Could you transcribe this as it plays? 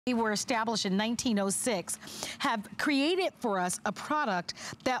were established in 1906, have created for us a product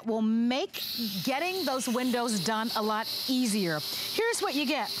that will make getting those windows done a lot easier. Here's what you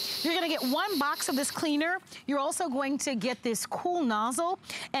get. You're gonna get one box of this cleaner. You're also going to get this cool nozzle,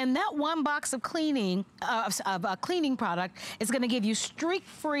 and that one box of cleaning, a cleaning product is gonna give you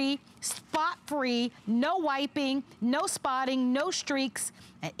streak-free, spot-free, no wiping, no spotting, no streaks,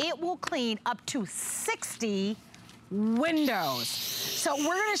 and it will clean up to 60 windows. So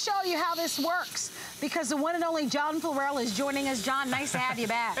we're gonna show you how this works because the one and only John Farrell is joining us. John, nice to have you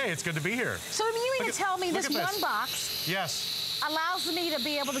back. Hey, it's good to be here. So you mean to tell me this one box allows me to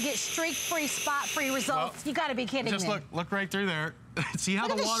be able to get streak-free, spot-free results? Well, you gotta be kidding me. Just look right through there. See how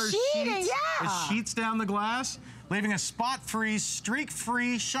the water sheets? It sheets down the glass, leaving a spot-free,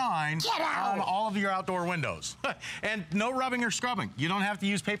 streak-free shine on all of your outdoor windows. And no rubbing or scrubbing. You don't have to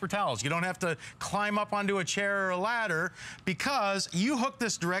use paper towels. You don't have to climb up onto a chair or a ladder because you hook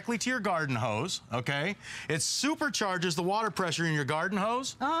this directly to your garden hose, okay? It supercharges the water pressure in your garden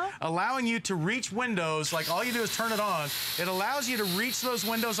hose, allowing you to reach windows. Like, all you do is turn it on. It allows you to reach those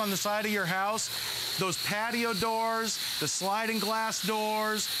windows on the side of your house, those patio doors, the sliding glass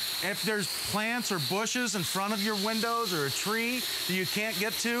doors. If there's plants or bushes in front of your windows or a tree that you can't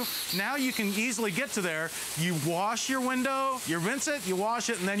get to, now you can easily get to there. You wash your window, you rinse it, you wash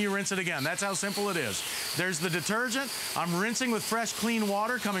it, and then you rinse it again. That's how simple it is. There's the detergent. I'm rinsing with fresh, clean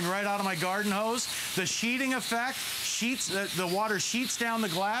water coming right out of my garden hose. The sheeting effect, the water sheets down the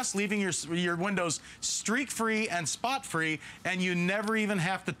glass, leaving your windows streak-free and spot-free, and you never even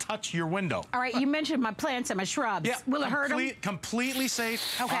have to touch your window. All right, you mentioned my plants and my shrubs. Yeah, will it hurt them? Completely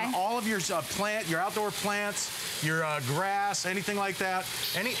safe on all of your your outdoor plants, your grass, anything like that.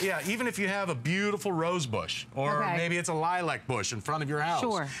 Even if you have a beautiful rose bush, or maybe it's a lilac bush in front of your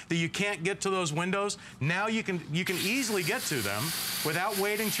house that you can't get to those windows, now you can easily get to them without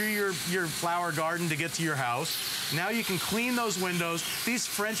wading through your flower garden to get to your house. Now you can clean those windows. These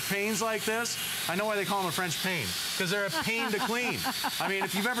French panes like this, I know why they call them a French pane, because they're a pain to clean. I mean,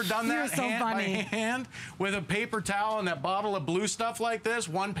 if you've ever done that by hand with a paper towel and that bottle of blue stuff like this,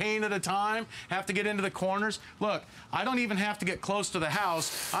 one pane at a time, have to get into the corners. Look, I don't even have to get close to the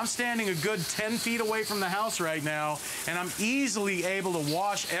house. I'm standing a good 10 feet away from the house right now, and I'm easily able to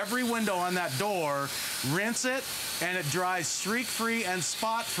wash every window on that door, rinse it, and it dries streak-free and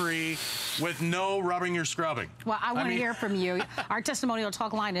spot-free with no rubbing or scrubbing. Well, I want to hear from you. Our testimonial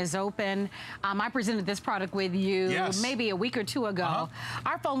talk line is open. I presented this product with you maybe a week or two ago.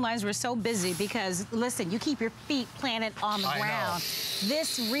 Our phone lines were so busy because, listen, you keep your feet planted on the ground.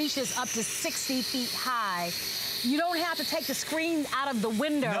 This reaches up to 60 feet high. You don't have to take the screen out of the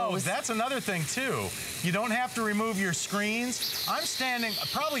windows. No, that's another thing, too. You don't have to remove your screens. I'm standing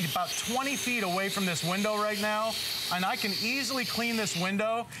probably about 20 feet away from this window right now, and I can easily clean this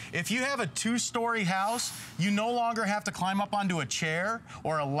window. If you have a two-story house, you no longer have to climb up onto a chair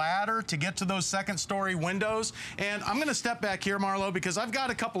or a ladder to get to those second-story windows. And I'm going to step back here, Marlo, because I've got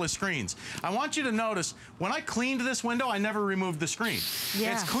a couple of screens. I want you to notice, when I cleaned this window, I never removed the screen.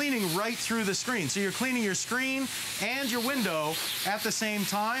 It's cleaning right through the screen. So you're cleaning your screen and your window at the same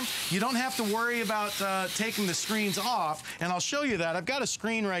time. You don't have to worry about taking the screens off, and I'll show you that. I've got a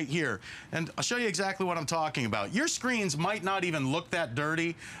screen right here, and I'll show you exactly what I'm talking about. Your screens might not even look that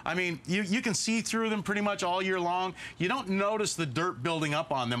dirty. I mean, you can see through them pretty much all year long. You don't notice the dirt building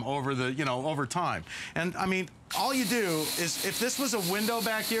up on them over over time. And I mean, all you do is, if this was a window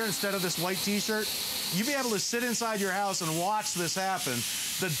back here instead of this white t-shirt, you'd be able to sit inside your house and watch this happen.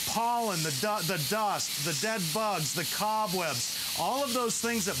 The pollen, the dust, the dead bugs, the cobwebs, all of those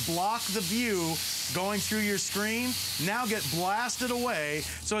things that block the view going through your screen now get blasted away,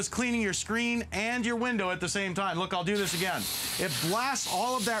 so it's cleaning your screen and your window at the same time. Look, I'll do this again. It blasts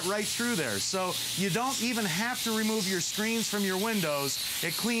all of that right through there, so you don't even have to remove your screens from your windows.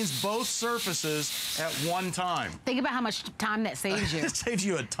 It cleans both surfaces at one time. Think about how much time that saves you. It saves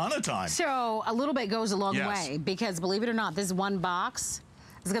you a ton of time. So a little bit goes a long way, because believe it or not, this one box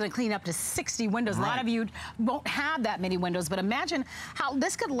is going to clean up to 60 windows. A lot of you won't have that many windows, but imagine how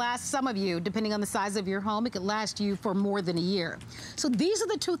this could last some of you, depending on the size of your home, it could last you for more than a year. So these are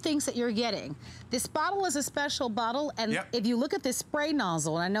the two things that you're getting. This bottle is a special bottle, and if you look at this spray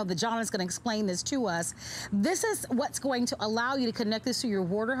nozzle, and I know that John is going to explain this to us, this is what's going to allow you to connect this to your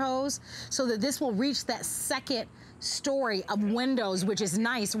water hose so that this will reach that second story of windows, which is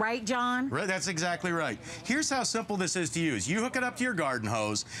nice, right, John? Right, that's exactly right. Here's how simple this is to use. You hook it up to your garden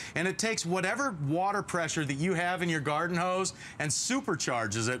hose, and it takes whatever water pressure that you have in your garden hose and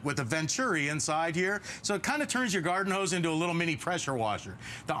supercharges it with a Venturi inside here. So it kind of turns your garden hose into a little mini pressure washer.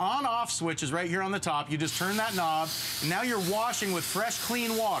 The on-off switch is right here on the top. You just turn that knob, and now you're washing with fresh,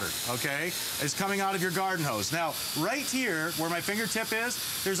 clean water, okay? It's coming out of your garden hose. Now, right here, where my fingertip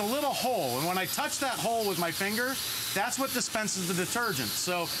is, there's a little hole, and when I touch that hole with my finger, that's what dispenses the detergent.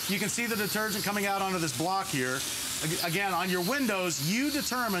 So you can see the detergent coming out onto this block here. Again, on your windows, you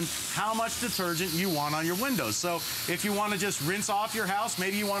determine how much detergent you want on your windows. So if you want to just rinse off your house,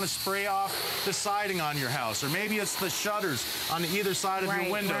 maybe you want to spray off the siding on your house, or maybe it's the shutters on either side of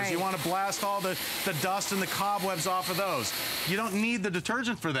your windows. Right. You want to blast all the dust and the cobwebs off of those. You don't need the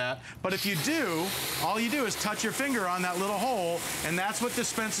detergent for that, but if you do, all you do is touch your finger on that little hole, and that's what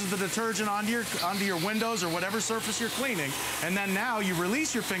dispenses the detergent onto your windows or whatever surface you're cleaning. And then now you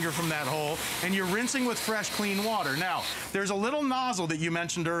release your finger from that hole, and you're rinsing with fresh, clean water. Now, there's a little nozzle that you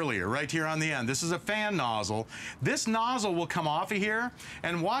mentioned earlier, right here on the end. This is a fan nozzle. This nozzle will come off of here,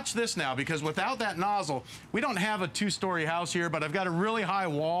 and watch this now, because without that nozzle, we don't have a two-story house here, but I've got a really high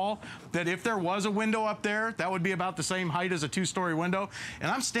wall that if there was a window up there, that would be about the same height as a two-story window. And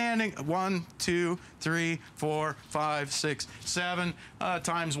I'm standing 1, 2, 3, 4, 5, 6, 7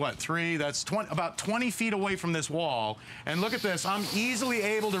 times what? 3? That's about 20 feet away from this wall. And look at this. I'm easily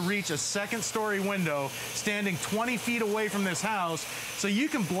able to reach a second-story window standing 20 feet away from this house, so you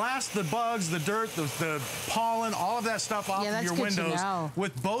can blast the bugs, the dirt, the pollen, all of that stuff off of your windows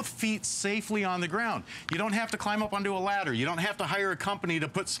with both feet safely on the ground. You don't have to climb up onto a ladder. You don't have to hire a company to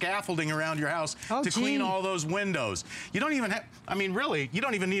put scaffolding around your house to clean all those windows. You don't even have, I mean, really, you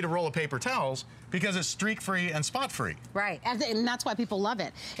don't even need a roll of paper towels, because it's streak-free and spot-free. Right, and that's why people love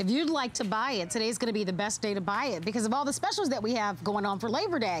it. If you'd like to buy it, today's gonna be the best day to buy it because of all the specials that we have going on for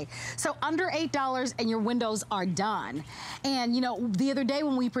Labor Day. So under $8 and your windows are done. And you know, the other day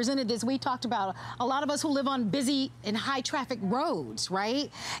when we presented this, we talked about a lot of us who live on busy and high traffic roads,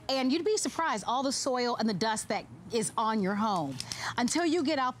 right? And you'd be surprised all the soil and the dust that is on your home. Until you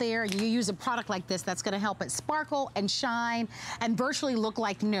get out there and you use a product like this that's gonna help it sparkle and shine and virtually look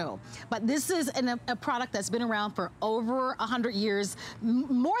like new. But this is a product that's been around for over 100 years,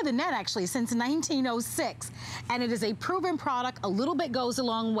 more than that actually, since 1906. And it is a proven product. A little bit goes a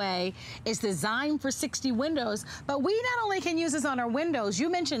long way. It's designed for 60 windows, but we not only can use this on our windows, you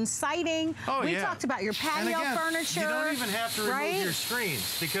mentioned siding. We talked about your patio furniture. You don't even have to remove your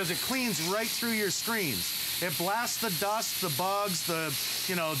screens because it cleans right through your screens. It blasts the dust, the bugs, the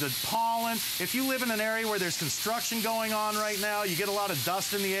pollen. If you live in an area where there's construction going on right now, you get a lot of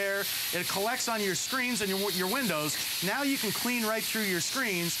dust in the air, it collects on your screens and your windows. Now you can clean right through your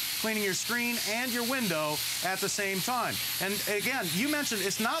screens, cleaning your screen and your window at the same time. And again, you mentioned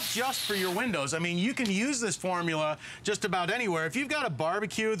it's not just for your windows. I mean, you can use this formula just about anywhere. If you've got a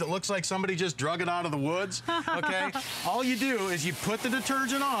barbecue that looks like somebody just drug it out of the woods, okay, all you do is you put the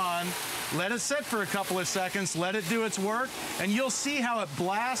detergent on, let it sit for a couple of seconds, let it do its work, and you'll see how it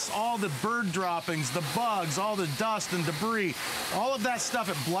blasts all the bird droppings, the bugs, all the dust and debris, all of that stuff.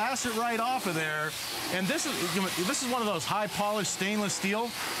 It blasts it right off of there. And this is one of those high polished stainless steel.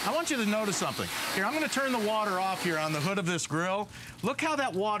 I want you to notice something. Here, I'm going to turn the water off here on the hood of this grill. Look how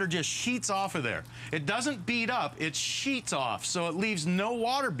that water just sheets off of there. It doesn't bead up, it sheets off, so it leaves no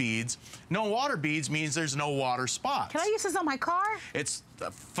water beads. No water beads means there's no water spots. Can I use this on my car? It's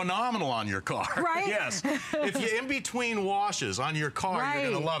phenomenal on your car. Right? Yes. If you're in between washes on your car,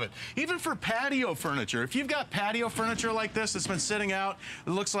 you're going to love it. Even for patio furniture. If you've got patio furniture like this that's been sitting out, it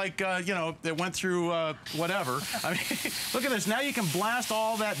looks like, you know, it went through whatever. I mean, look at this. Now you can blast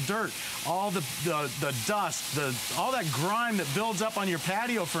all that dirt, all the dust, all that grime that builds up on your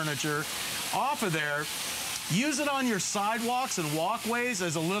patio furniture off of there. Use it on your sidewalks and walkways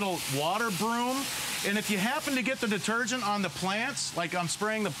as a little water broom. And if you happen to get the detergent on the plants, like I'm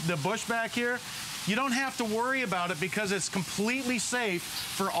spraying the bush back here, you don't have to worry about it because it's completely safe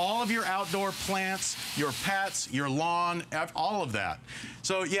for all of your outdoor plants, your pets, your lawn, all of that.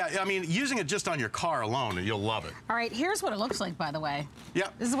 So yeah, I mean, using it just on your car alone, you'll love it. All right, here's what it looks like, by the way. Yeah.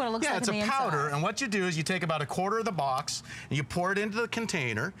 This is what it looks like on the inside. Yeah, it's a powder, and what you do is you take about a quarter of the box, and you pour it into the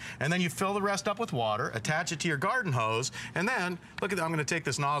container, and then you fill the rest up with water, attach it to your garden hose, and then, look at that, I'm gonna take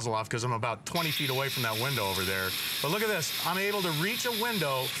this nozzle off because I'm about 20 feet away from that window over there. But look at this. I'm able to reach a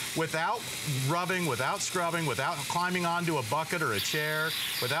window without rubbing, without scrubbing, without climbing onto a bucket or a chair,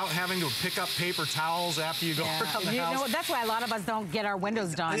 without having to pick up paper towels after you go around the house. Know, that's why a lot of us don't get our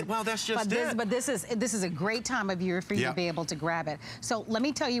windows done. Well, that's just it. But this is a great time of year for you to be able to grab it. So let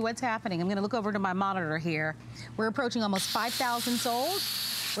me tell you what's happening. I'm going to look over to my monitor here. We're approaching almost 5,000 sold,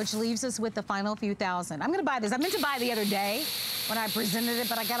 which leaves us with the final few thousand. I'm going to buy this. I meant to buy the other day when I presented it,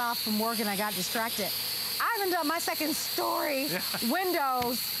 but I got off from work and I got distracted. I haven't done my second story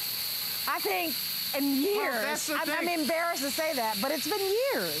windows, I think, in years. Well, I'm embarrassed to say that, but it's been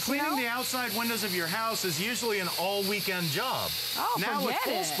years. Cleaning the outside windows of your house is usually an all-weekend job. Oh, now with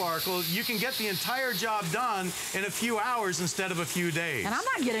Full Sparkle, you can get the entire job done in a few hours instead of a few days. And I'm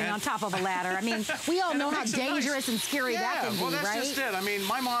not getting on top of a ladder. I mean, we all know how dangerous and scary that can be, well, that's right? just it. I mean,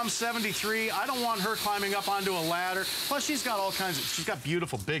 my mom's 73. I don't want her climbing up onto a ladder. Plus, she's got all kinds of, she's got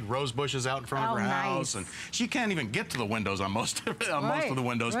beautiful big rose bushes out in front of her house, and she can't even get to the windows on most of the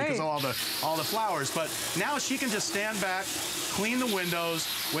windows because of all the flowers. But now she can just stand back, clean the windows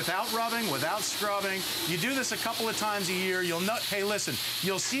without rubbing, without scrubbing. You do this a couple of times a year. You'll know, hey, listen,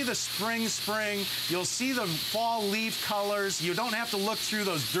 you'll see the spring, you'll see the fall leaf colors. You don't have to look through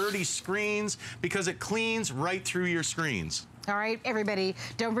those dirty screens because it cleans right through your screens. All right, everybody,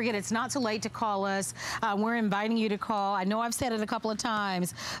 don't forget, it's not too late to call us. We're inviting you to call. I know I've said it a couple of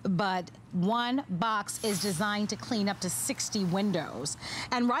times, but one box is designed to clean up to 60 windows.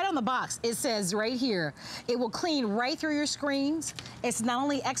 And right on the box, it says right here, it will clean right through your screens. It's not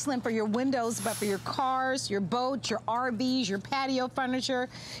only excellent for your windows, but for your cars, your boats, your RVs, your patio furniture,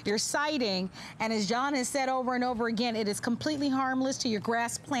 your siding. And as John has said over and over again, it is completely harmless to your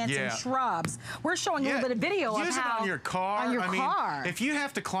grass, plants, and shrubs. We're showing a little bit of video of how— Use it on your car. On your car. Mean, if you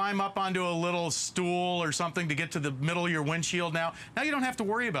have to climb up onto a little stool or something to get to the middle of your windshield now you don't have to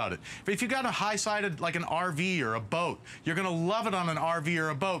worry about it. But if you've got a high-sided, like an RV or a boat, you're going to love it on an RV or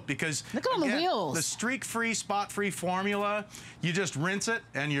a boat because, look at all the wheels. The streak-free, spot-free formula, you just rinse it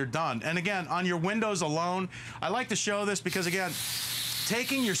and you're done. And again, on your windows alone, I like to show this because, again,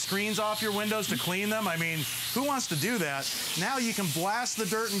 taking your screens off your windows to clean them, I mean, who wants to do that? Now you can blast the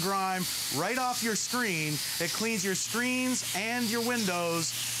dirt and grime right off your screen. It cleans your screens and your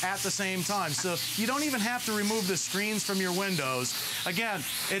windows at the same time. So you don't even have to remove the screens from your windows. Again,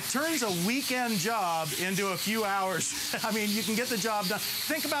 it turns a weekend job into a few hours. I mean, you can get the job done.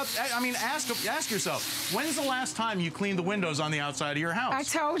 Think about, I mean, ask yourself, when's the last time you cleaned the windows on the outside of your house? I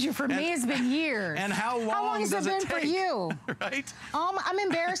told you, for me, it's been years. And how long has it been for you? Right? I'm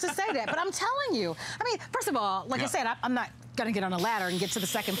embarrassed to say that, but I'm telling you. I mean, first of all, like I said, I'm not going to get on a ladder and get to the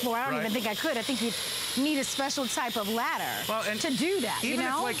second floor. I don't even think I could. I think you need a special type of ladder to do that, even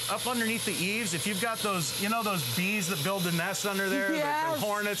if, like, up underneath the eaves, if you've got those, you know, those bees that build the nests under there, the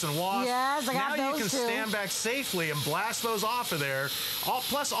hornets and wasps, now you can stand back safely and blast those off of there,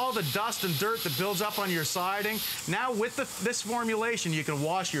 plus all the dust and dirt that builds up on your siding. Now, with this formulation, you can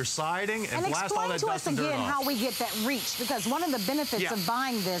wash your siding and blast all that dust and dirt off. And explain to us again how we get that reach, because one of the benefits of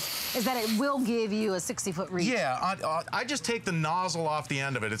buying this is that it will give you a 60-foot reach. Yeah, I just take the nozzle off the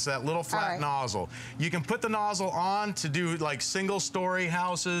end of it. It's that little flat nozzle. You can put the nozzle on to do like single-story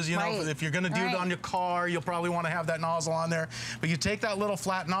houses. You know, if you're going to do it on your car, you'll probably want to have that nozzle on there. But you take that little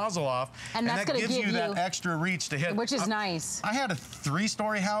flat nozzle off, and that gives you that extra reach to hit. Which is nice. I had a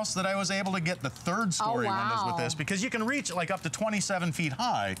 3-story house that I was able to get the 3rd-story windows with this, because you can reach like up to 27 feet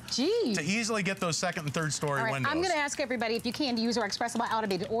high to easily get those 2nd and 3rd-story windows. I'm going to ask everybody if you can to use our Express by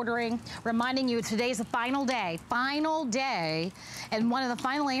Automated Ordering, reminding you today's the final day, and one of the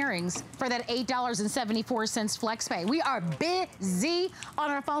final airings for that $8.74 FlexPay. We are busy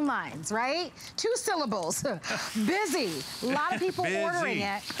on our phone lines, right? 2 syllables, busy. A lot of people ordering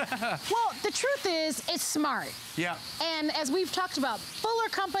it. Well, the truth is, it's smart. Yeah. And as we've talked about, Fuller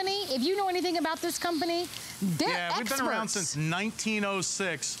Company, if you know anything about this company, they're experts. We've been around since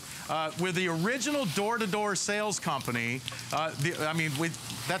 1906. We're the original door-to-door sales company. We're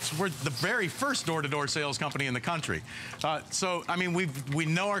the very first door-to-door sales company in the country. So, I mean, we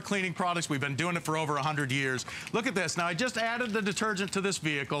know our cleaning products. We've been doing it for over 100 years. Look at this. Now, I just added the detergent to this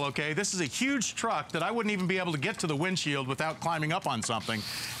vehicle, okay? This is a huge truck that I wouldn't even be able to get to the windshield without climbing up on something.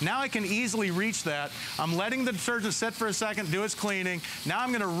 Now I can easily reach that. I'm letting the detergent sit for a second, do its cleaning. Now I'm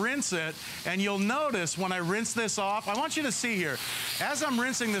going to rinse it, and you'll notice when I rinse this off, I want you to see here, as I'm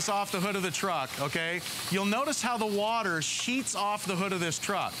rinsing this off the hood of the truck, okay, you'll notice how the water sheets off the hood of this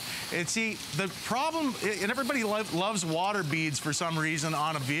truck. And see, the problem, and everybody loves water beads for some reason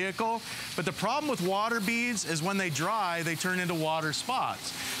on a vehicle, but the problem with water beads is when they dry, they turn into water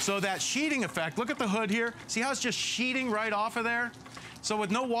spots. So that sheeting effect, look at the hood here. See how it's just sheeting right off of there? So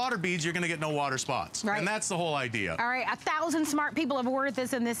with no water beads, you're gonna get no water spots. Right. And that's the whole idea. All right, 1,000 smart people have ordered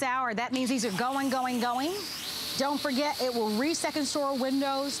this in this hour. That means these are going. Don't forget, it will reset and store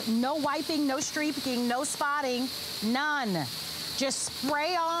windows. No wiping, no streaking, no spotting, none. Just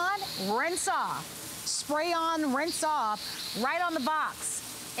spray on, rinse off. Spray on, rinse off. Right on the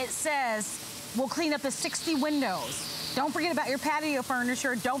box, it says, we'll clean up to 60 windows. Don't forget about your patio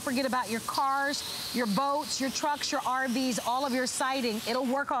furniture. Don't forget about your cars, your boats, your trucks, your RVs, all of your siding. It'll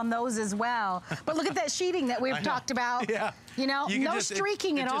work on those as well. But look at that sheeting that we've talked about. Yeah. You know, no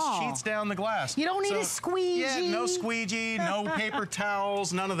streaking at all. It just sheets down the glass. You don't need a squeegee. Yeah, no squeegee, no paper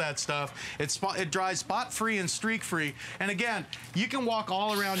towels, none of that stuff. It dries spot-free and streak-free. And again, you can walk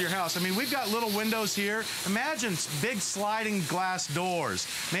all around your house. I mean, we've got little windows here. Imagine big sliding glass doors.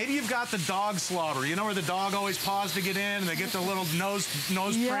 Maybe you've got the dog slobber. You know where the dog always paws to get in and they get the little nose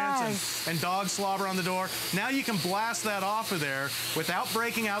prints and dog slobber on the door. Now you can blast that off of there without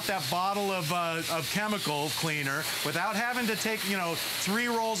breaking out that bottle of chemical cleaner, without having to take, 3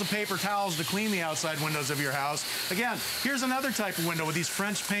 rolls of paper towels to clean the outside windows of your house. Again, here's another type of window with these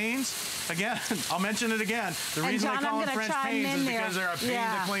French panes. Again, I'll mention it again. The reason they call them French panes is because they're a pain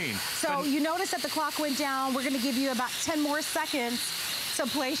to clean. So you notice that the clock went down. We're going to give you about 10 more seconds. So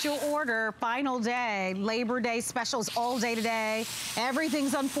place your order. Final day, Labor Day specials all day today.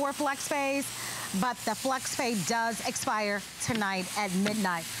 Everything's on 4 FlexPays, but the FlexPay does expire tonight at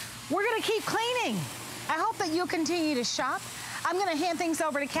midnight. We're going to keep cleaning. I hope that you'll continue to shop. I'm going to hand things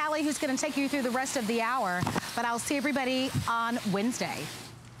over to Callie, who's going to take you through the rest of the hour, but I'll see everybody on Wednesday.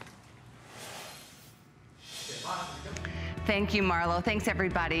 Thank you, Marlo. Thanks,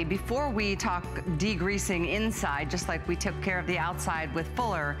 everybody. Before we talk degreasing inside, just like we took care of the outside with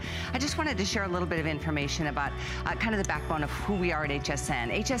Fuller, I just wanted to share a little bit of information about kind of the backbone of who we are at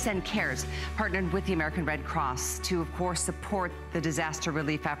HSN. HSN Cares partnered with the American Red Cross to, of course, support the disaster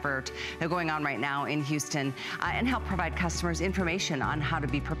relief effort going on right now in Houston and help provide customers information on how to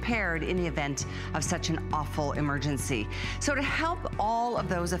be prepared in the event of such an awful emergency. So to help all of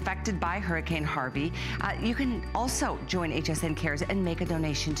those affected by Hurricane Harvey, you can also join HSN Cares and make a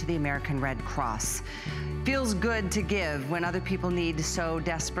donation to the American Red Cross. Feels good to give when other people need so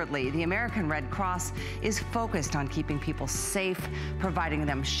desperately. The American Red Cross is focused on keeping people safe, providing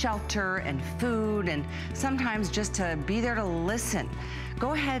them shelter and food, and sometimes just to be there to listen.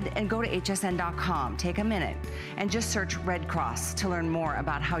 Go ahead and go to hsn.com, take a minute, and just search Red Cross to learn more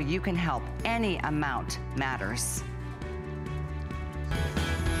about how you can help. Any amount matters.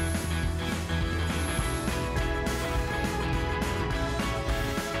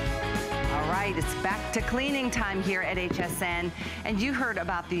 It's back to cleaning time here at HSN, and you heard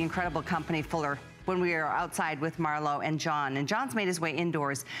about the incredible company Fuller when we were outside with Marlo and John. And John's made his way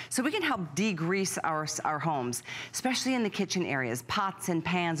indoors so we can help degrease our homes, especially in the kitchen areas, pots and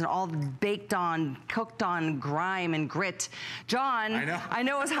pans and all the baked on, cooked on grime and grit. John, I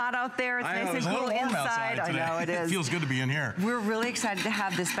know it's hot out there. It's nice and cool inside. I know it is. It feels good to be in here. We're really excited to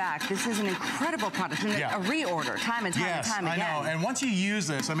have this back. This is an incredible product and a reorder time and time and time again. I know. And once you use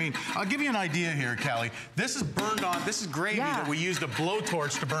this, I mean, I'll give you an idea here, Callie. This is burned on. This is gravy that we used a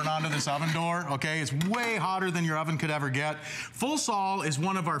blowtorch to burn onto this oven door, okay? It's way hotter than your oven could ever get. Full Sol is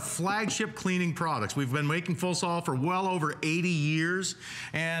one of our flagship cleaning products. We've been making Full Sol for well over 80 years.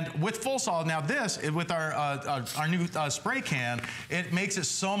 And with Full Sol, now this, with our new spray can, it makes it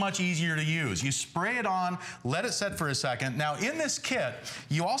so much easier to use. You spray it on, let it set for a second. Now in this kit,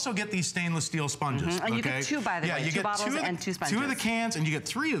 you also get these stainless steel sponges. And you get 2, by the way, you 2 get bottles and 2 sponges. 2 of the cans, and you get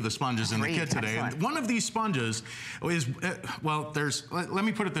 3 of the sponges in the kit today. And one of these sponges is, well, let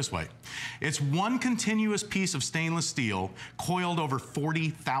me put it this way. It's one continuous piece of stainless steel coiled over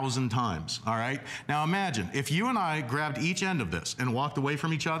 40,000 times, all right? Now imagine, if you and I grabbed each end of this and walked away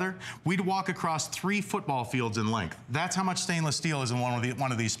from each other, we'd walk across 3 football fields in length. That's how much stainless steel is in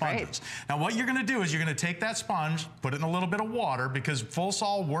one of these sponges. Right. Now what you're gonna do is you're gonna take that sponge, put it in a little bit of water, because Full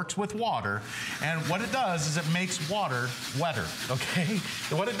Sol works with water, and what it does is it makes water wetter, okay?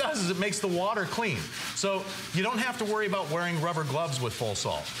 And what it does is it makes the water clean. So you don't have to worry about wearing rubber gloves with Full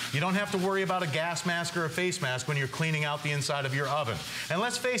Sol. You don't have to worry about a gas mask or a face mask when you're cleaning out the inside of your oven. And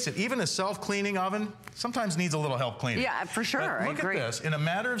let's face it, even a self-cleaning oven sometimes needs a little help cleaning. Yeah, for sure. But look at this. In a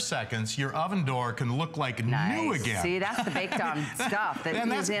matter of seconds, your oven door can look like new again. See, that's the baked on stuff that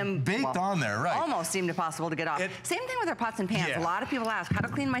and that's baked on there, right? Almost seemed impossible to get off. Same thing with our pots and pans. Yeah. A lot of people ask, how to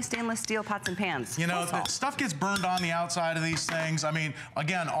clean my stainless steel pots and pans? You know, stuff gets burned on the outside of these things. I mean,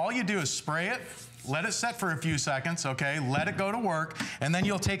 again, all you do is spray it, let it set for a few seconds, okay? Let it go to work, and then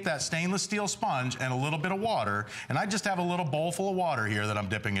you'll take that stainless steel sponge and a little bit of water, and I just have a little bowl full of water here that I'm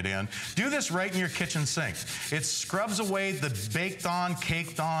dipping it in. Do this right in your kitchen sink. It scrubs away the baked on,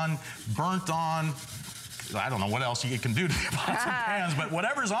 caked on, burnt on, I don't know what else you can do to your pots and pans, but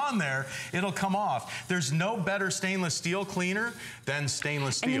whatever's on there, it'll come off. There's no better stainless steel cleaner than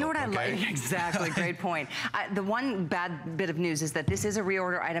stainless steel. And you know what I like? Exactly, great point. The one bad bit of news is that this is a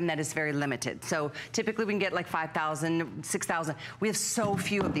reorder item that is very limited. So typically we can get like 5,000, 6,000. We have so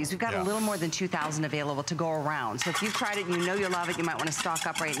few of these. We've got a little more than 2,000 available to go around. So if you've tried it and you know you love it, you might want to stock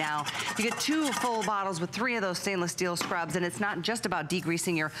up right now. You get 2 full bottles with 3 of those stainless steel scrubs, and it's not just about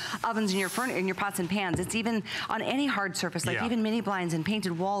degreasing your ovens and your pots and pans. It's even on any hard surface, like even mini blinds and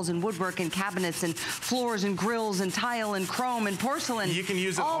painted walls and woodwork and cabinets and floors and grills and tile and chrome and porcelain. You can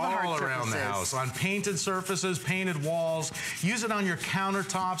use it all around the house, on painted surfaces, painted walls. Use it on your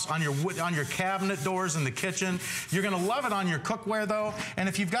countertops, on your cabinet doors in the kitchen. You're gonna love it on your cookware though. And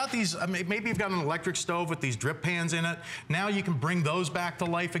if you've got these, maybe you've got an electric stove with these drip pans in it, now you can bring those back to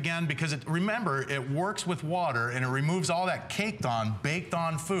life again, because remember, it works with water and it removes all that caked on, baked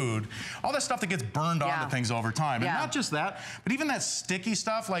on food, all that stuff that gets burned onto things over time. And not just that, but even that sticky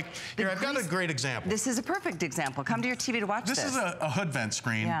stuff, like, here, I've got a great example. This is a perfect example. Come to your TV to watch this. This is a hood vent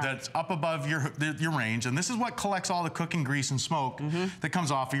screen that's up above your range, and this is what collects all the cooking grease and smoke that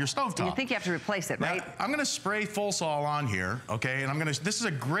comes off of your stovetop. And you think you have to replace it, right? Now, I'm gonna spray Full Sol on here, okay? And this is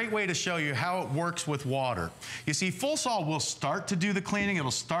a great way to show you how it works with water. You see, Full Sol will start to do the cleaning,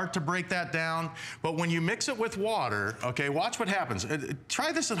 it'll start to break that down, but when you mix it with water, okay, watch what happens.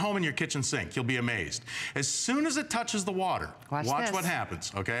 Try this at home in your kitchen sink, you'll be amazed. As soon as it touches the water, watch what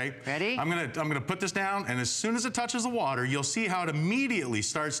happens, okay? Ready? I'm gonna put this down, and as soon as it touches the water, you'll see how it immediately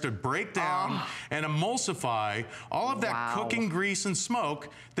starts to break down and emulsify all of that cooking grease and smoke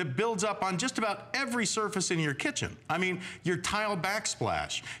that builds up on just about every surface in your kitchen. I mean, your tile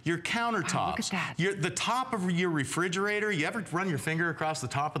backsplash, your countertops, the top of your refrigerator. You ever run your finger across the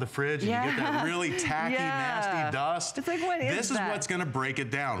top of the fridge and you get that really tacky, nasty dust? It's like, what is this? This is what's gonna break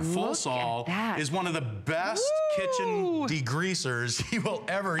it down. Full Sol is one of the best kitchen degreasers you will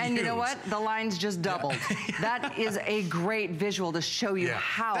ever use. And you know what? The line's just doubled. That is a great visual to show you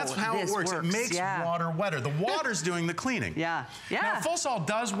how That's how it works. It makes water wetter. The water's doing the cleaning. Now, Full Sol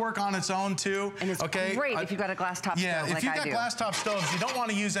does work on its own too. And it's great if you've got a glass top stove like I do. If you've got glass top stoves, you don't want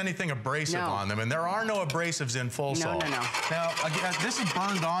to use anything abrasive on them. And there are no abrasives in Full Sol. Now, again, this is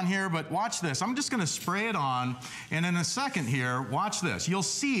burned on here, but watch this. I'm just going to spray it on. And in a second here, watch this. You'll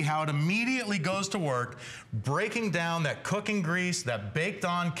see how it immediately goes to work, breaking down that cooking grease, that baked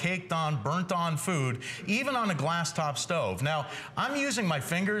on, caked on, burnt on food, even on a glass top stove. Now, I'm using my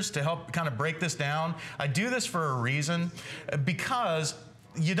fingers to help kind of break this down. I do this for a reason, because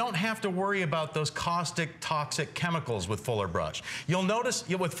you don't have to worry about those caustic, toxic chemicals with Fuller Brush. You'll notice,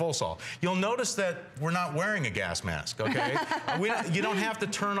 with Full Sol, you'll notice that we're not wearing a gas mask, okay? You don't have to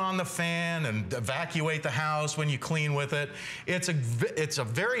turn on the fan and evacuate the house when you clean with it. It's a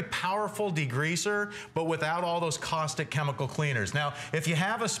very powerful degreaser, but without all those caustic chemical cleaners. Now, if you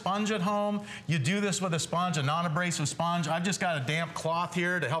have a sponge at home, you do this with a sponge, a non-abrasive sponge. I've just got a damp cloth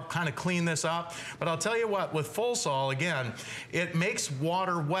here to help kind of clean this up. But I'll tell you what, with Full Sol, again, it makes water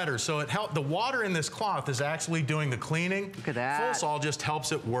wetter, so the water in this cloth is actually doing the cleaning. Look at that. Full Sol just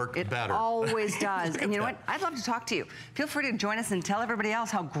helps it work better. It always does. And you know what? I'd love to talk to you. Feel free to join us and tell everybody else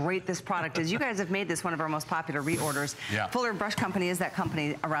how great this product is. You guys have made this one of our most popular reorders. Fuller Brush Company is that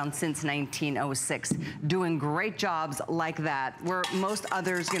company around since 1906, doing great jobs like that, where most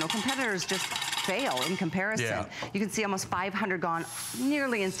others, competitors just fail in comparison. You can see almost 500 gone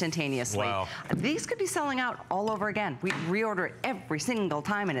nearly instantaneously. These could be selling out all over again. We reorder it every single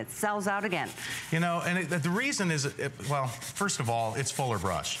time and it sells out again. And the reason is, well, first of all, it's Fuller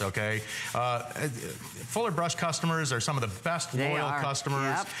Brush, okay? Fuller Brush customers are some of the best loyal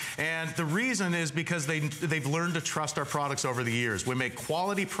customers. And the reason is because they've learned to trust our products over the years. We make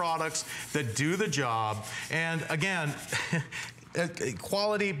quality products that do the job. And again,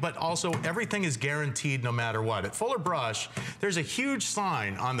 quality, but also everything is guaranteed no matter what. At Fuller Brush, there's a huge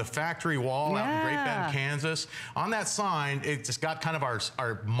sign on the factory wall out in Great Bend, Kansas. On that sign, it's got kind of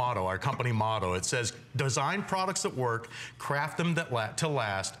our motto, our company motto. It says, design products that work, craft them to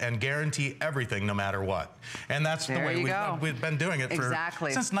last, and guarantee everything no matter what. And that's the way we've been doing it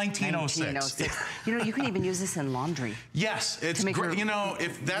since 1906. You can even use this in laundry. Yes, it's great.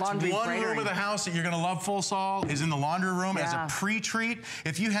 If that's one room of the house that you're going to love Full Sol, is in the laundry room as a pre-treat.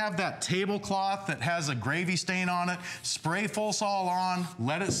 If you have that tablecloth that has a gravy stain on it, spray Full Sol on,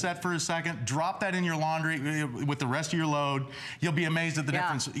 let it set for a second, drop that in your laundry with the rest of your load. You'll be amazed at the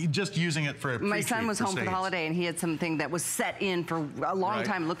difference just using it for a pre-treat. My son was home for the holiday and he had something that was set in for a long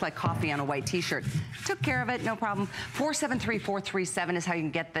time. It looked like coffee on a white t-shirt. Took care of it, no problem. 473-437 is how you can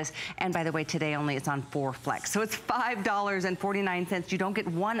get this. And by the way, today only it's on 4 Flex. So it's $5.49. You don't get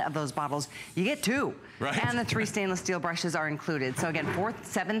one of those bottles, you get 2. And the 3 stainless steel brushes are included. So again,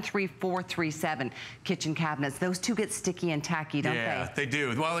 473-437 kitchen cabinets. Those 2 get sticky and tacky, don't they? Yeah, they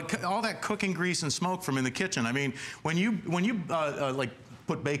do. Well, all that cooking grease and smoke from in the kitchen. I mean, when you like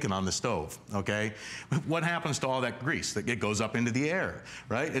put bacon on the stove, okay? What happens to all that grease? It goes up into the air,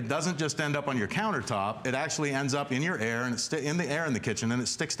 right? It doesn't just end up on your countertop. It actually ends up in your air and it's in the air in the kitchen and it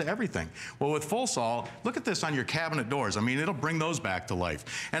sticks to everything. Well, with Full Sol, look at this on your cabinet doors. I mean, it'll bring those back to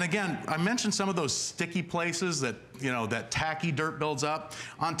life. And again, I mentioned some of those sticky places that, you know, that tacky dirt builds up.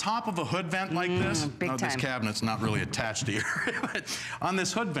 On top of a hood vent like this, this cabinet's not really attached to your, but on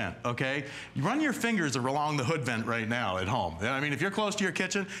this hood vent, okay? You run your fingers along the hood vent right now at home. I mean, if you're close to your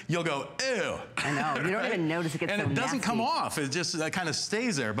kitchen, you'll go, ew. I know, you don't even notice it gets so nasty. And it doesn't come off, it just kind of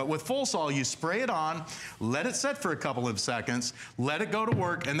stays there. But with Full Sol, you spray it on, let it set for a couple of seconds, let it go to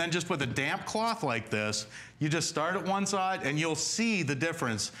work, and then just with a damp cloth like this, you just start at one side and you'll see the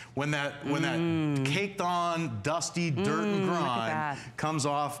difference when that caked on, dusty dirt and grime comes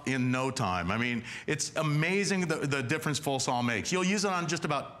off in no time. I mean, it's amazing the difference Full Sol makes. You'll use it on just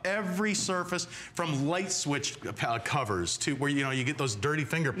about every surface, from light switch covers to where, you know, you get those dirty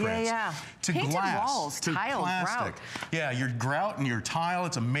fingerprints. To painted glass, walls, to tile, plastic. grout. Yeah, your grout and your tile,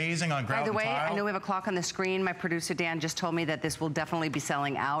 it's amazing on grout and tile. By the way, I know we have a clock on the screen. My producer Dan just told me that this will definitely be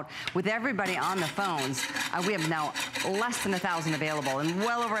selling out. With everybody on the phones, we have now less than 1,000 available and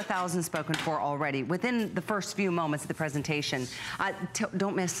well over 1,000 spoken for already within the first few moments of the presentation.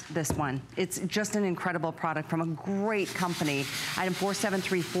 Don't miss this one. It's just an incredible product from a great company. Item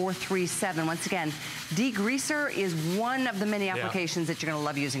 473-437. Once again, degreaser is one of the many applications that you're going to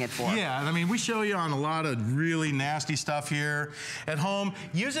love using it for. Yeah, I mean, we show you on a lot of really nasty stuff here at home.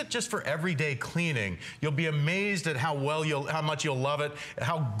 Use it just for everyday cleaning. You'll be amazed at how much you'll love it,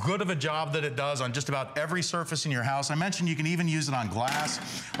 how good of a job that it does on just about every surface in your house. I mentioned you can even use it on glass.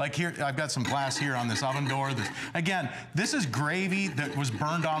 Like here, I've got some glass here on this oven door. Again, this is gravy that was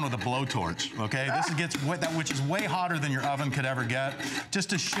burned on with a blowtorch, okay? This gets which is way hotter than your oven could ever get. Just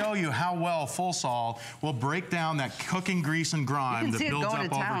to show you how well Full Sol will break down that cooking grease and grime that builds up over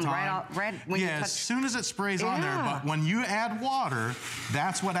time. Right when you touch. As soon as it sprays on there, but when you add water,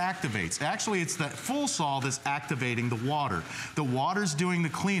 that's what activates. Actually, it's the Full Sol that's activating the water. The water's doing the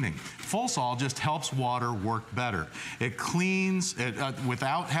cleaning. Full Sol just helps water work better. It cleans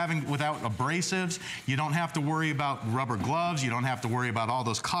without abrasives. You don't have to worry about rubber gloves. You don't have to worry about all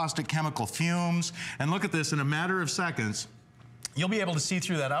those caustic chemical fumes. And look at this, in a matter of seconds, you'll be able to see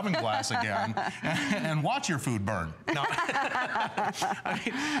through that oven glass again and watch your food burn. No. I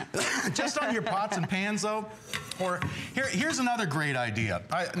mean, just on your pots and pans, though. Or here's another great idea.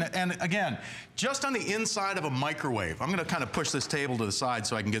 And again, just on the inside of a microwave. I'm going to kind of push this table to the side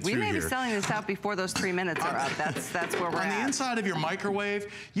so I can get through here. We may be selling this out before those 3 minutes are up. That's where we're at. On the inside of your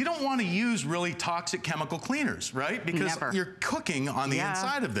microwave, you don't want to use really toxic chemical cleaners, right? Because you're cooking on the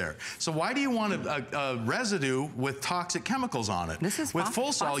inside of there. So why do you want a residue with toxic chemicals on it? This is with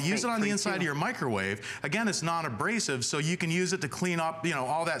Full Sol, use it on the inside of your microwave. Again, it's non-abrasive, so you can use it to clean up, you know,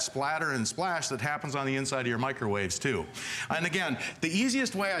 all that splatter and splash that happens on the inside of your microwaves too. And again, the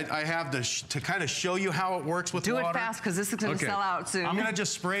easiest way I have to kind of show you how it works with water. Do it fast, because this is going to sell out soon. I'm going to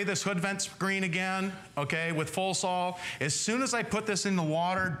just spray this hood vent screen again, okay, with Full Sol. As soon as I put this in the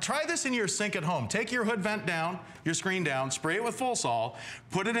water, try this in your sink at home. Take your hood vent down, your screen down, spray it with Full Sol,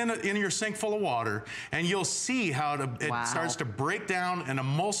 put it in your sink full of water, and you'll see how it starts to break down and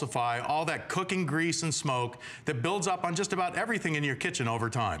emulsify all that cooking grease and smoke that builds up on just about everything in your kitchen over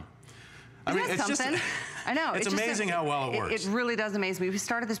time. I mean, it's something. I know. It's amazing how well it works. It really does amaze me. We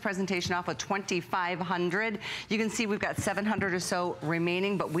started this presentation off with 2,500. You can see we've got 700 or so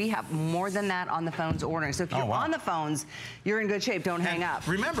remaining, but we have more than that on the phones ordering. So if you're on the phones, you're in good shape. Don't hang up.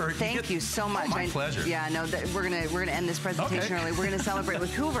 Remember, thank you so much. My pleasure. Yeah, no, we're gonna end this presentation early. We're gonna celebrate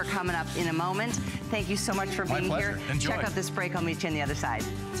with Hoover coming up in a moment. Thank you so much for being here. Enjoy. Check out this break. I'll meet you on the other side.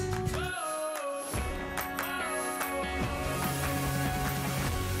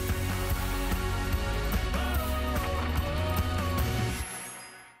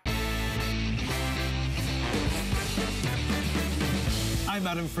 I'm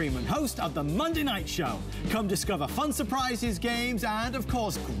Adam Freeman, host of the Monday Night Show. Come discover fun surprises, games, and of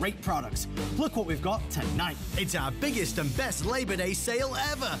course, great products. Look what we've got tonight. It's our biggest and best Labor Day sale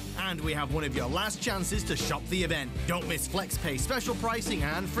ever. And we have one of your last chances to shop the event. Don't miss FlexPay special pricing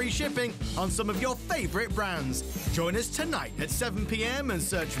and free shipping on some of your favorite brands. Join us tonight at 7 p.m. and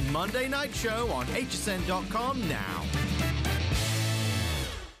search Monday Night Show on hsn.com now.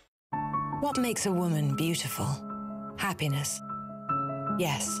 What makes a woman beautiful? Happiness.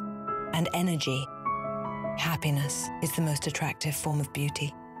 Yes, and energy. Happiness is the most attractive form of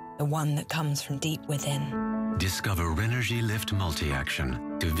beauty, the one that comes from deep within. Discover Renergy Lift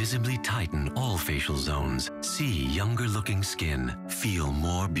Multi-Action to visibly tighten all facial zones. See younger-looking skin. Feel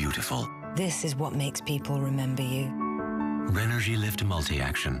more beautiful. This is what makes people remember you. Renergy Lift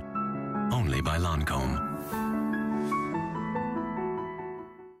Multi-Action. Only by Lancome.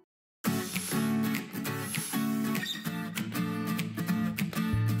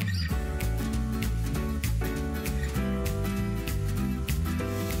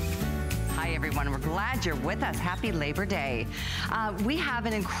 We're glad you're with us. Happy Labor Day. We have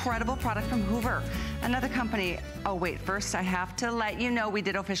an incredible product from Hoover, another company. Oh wait, first I have to let you know we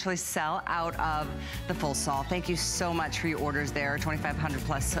did officially sell out of the full saw. Thank you so much for your orders there. 2,500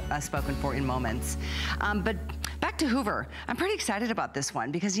 plus spoken for in moments. But back to Hoover. I'm pretty excited about this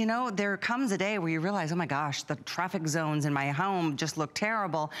one because, you know, there comes a day where you realize, oh my gosh, the traffic zones in my home just look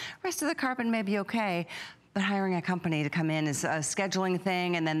terrible. The rest of the carpet may be okay. But hiring a company to come in is a scheduling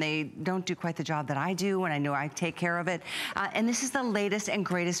thing, and then they don't do quite the job that I do, and I know I take care of it. And this is the latest and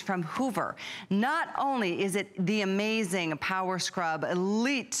greatest from Hoover. Not only is it the amazing Power Scrub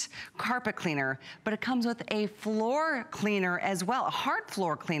Elite carpet cleaner, but it comes with a floor cleaner as well, a hard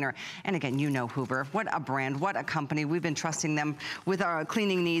floor cleaner. And again, you know Hoover. What a brand, what a company. We've been trusting them with our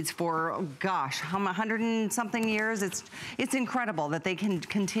cleaning needs for, oh gosh, 100 and something years. It's incredible that they can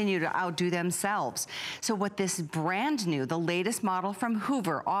continue to outdo themselves. So what this brand new, the latest model from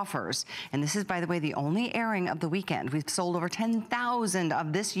Hoover offers, and this is, by the way, the only airing of the weekend. We've sold over 10,000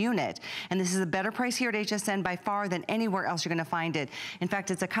 of this unit, and this is a better price here at HSN by far than anywhere else you're gonna find it. In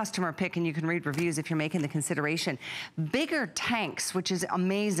fact, it's a customer pick, and you can read reviews if you're making the consideration. Bigger tanks, which is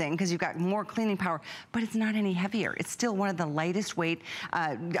amazing because you've got more cleaning power, but it's not any heavier. It's still one of the lightest weight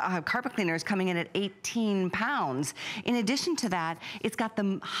carpet cleaners, coming in at 18 pounds. In addition to that, it's got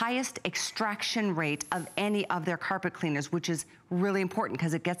the highest extraction rate of any of their carpet cleaners, which is really important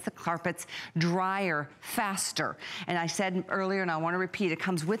because it gets the carpets drier faster. And I said earlier, and I want to repeat, it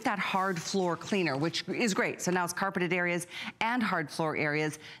comes with that hard floor cleaner, which is great. So now it's carpeted areas and hard floor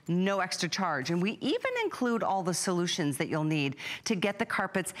areas, no extra charge. And we even include all the solutions that you'll need to get the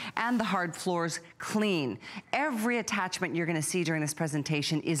carpets and the hard floors clean. Every attachment you're going to see during this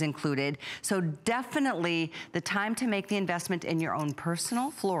presentation is included. So definitely the time to make the investment in your own personal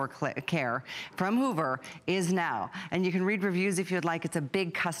floor care from Hoover is now. And you can read reviews if you'd like. It's a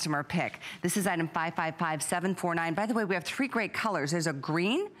big customer pick. This is item 555749. By the way, we have 3 great colors. There's a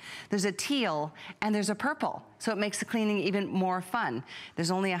green, there's a teal, and there's a purple. So it makes the cleaning even more fun. There's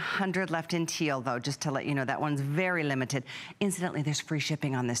only 100 left in teal, though, just to let you know. That one's very limited. Incidentally, there's free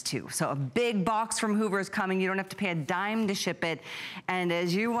shipping on this, too. So a big box from Hoover is coming. You don't have to pay a dime to ship it. And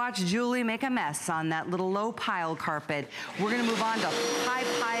as you watch Julie make a mess on that little low pile carpet, we're going to move on to high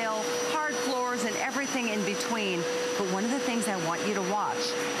pile, hard floors, and everything in between. But one of the things I want you to watch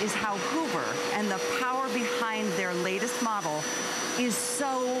is how Hoover and the power behind their latest model is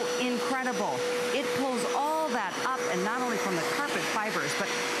so incredible. It pulls all that up, and not only from the carpet fibers, but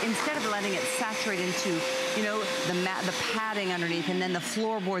instead of letting it saturate into, you know, the padding underneath and then the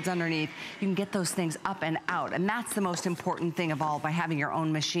floorboards underneath, you can get those things up and out. And that's the most important thing of all by having your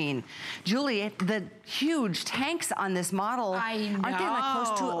own machine. Julie, the huge tanks on this model, I know. Aren't they like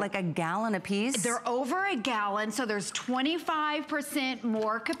close to like a gallon a piece? They're over a gallon, so there's 25%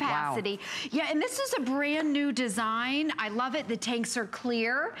 more capacity. Wow. Yeah, and this is a brand new design. I love it. The tanks are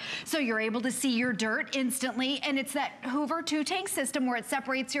clear, so you're able to see your dirt instantly, and it's that Hoover 2-tank system where it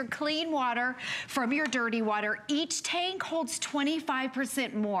separates your clean water from your dirty water. Each tank holds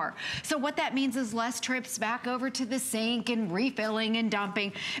 25% more. So what that means is less trips back over to the sink and refilling and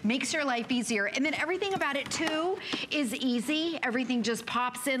dumping. Makes your life easier. And then everything about it too is easy. Everything just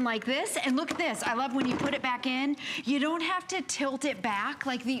pops in like this. And look at this. I love when you put it back in, you don't have to tilt it back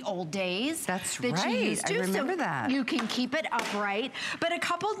like the old days. That's that right. You used to. I remember that. You can keep it upright. But a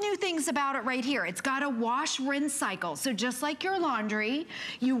couple new things about it right here. It's got a wash rinse cycle. So just like your laundry,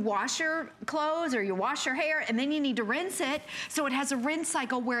 you wash your clothes or you wash your your hair, and then you need to rinse it. So it has a rinse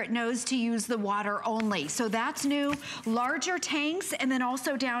cycle where it knows to use the water only. So that's new. Larger tanks, and then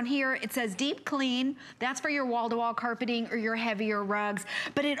also down here, it says deep clean. That's for your wall-to-wall carpeting or your heavier rugs.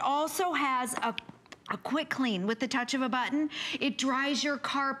 But it also has a quick clean with the touch of a button. It dries your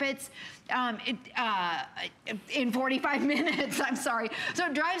carpets in 45 minutes, I'm sorry. So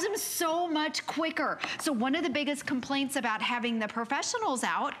it drives them so much quicker. So one of the biggest complaints about having the professionals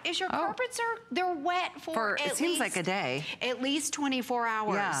out is your carpets they're wet for at it seems like a day. At least 24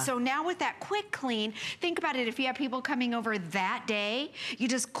 hours. Yeah. So now with that quick clean, think about it, if you have people coming over that day, you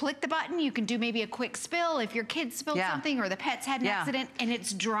just click the button, you can do maybe a quick spill if your kids spilled something or the pets had an accident, and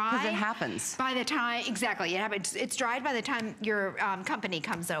it's dry. Because it happens. By the time, exactly, it's dried by the time your company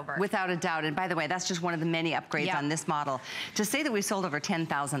comes over. Without a doubt. And by the way, that's just one of the many upgrades on this model. To say that we sold over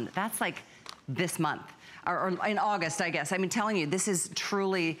 10,000, that's like this month. Or in August, I guess. I mean, telling you, this is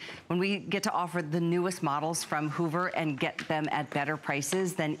truly, when we get to offer the newest models from Hoover and get them at better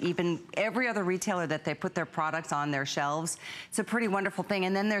prices than even every other retailer that they put their products on their shelves, it's a pretty wonderful thing.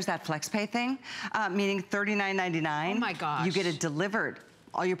 And then there's that FlexPay thing, meaning $39.99. Oh my gosh. You get it delivered.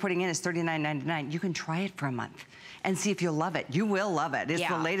 All you're putting in is $39.99. You can try it for a month and see if you'll love it. You will love it. It's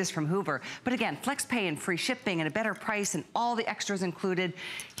the latest from Hoover. But again, FlexPay and free shipping and a better price and all the extras included.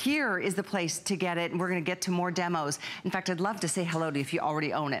 Here is the place to get it, and we're gonna get to more demos. In fact, I'd love to say hello to you if you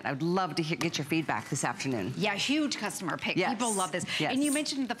already own it. I'd love to get your feedback this afternoon. Yeah, huge customer pick. Yes. People love this. Yes. And you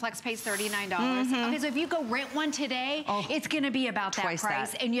mentioned the FlexPay's $39. Okay, so if you go rent one today, it's gonna be about that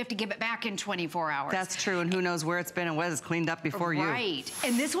price, and you have to give it back in 24 hours. That's true, and who knows where it's been and what it's cleaned up before you. Right,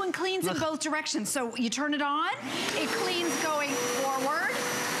 and this one cleans in both directions. So you turn it on, it cleans going forward,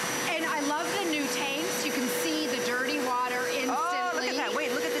 and I love the new tanks. You can see the dirty water instantly. Oh, look at that.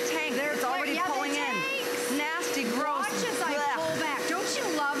 Wait, look at the tank. It's already pulling in. Nasty, gross. Watch as I pull back. Don't you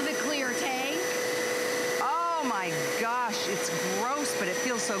love the clear tank? Oh my gosh, it's gross, but it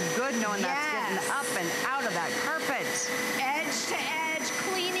feels so good knowing that's getting up and out of that carpet. Edge to edge,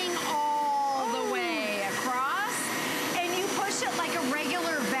 cleaning all the way across, and you push it like a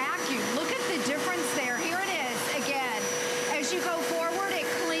regular vacuum. Look at the difference there. Here it is again. As you go forward, it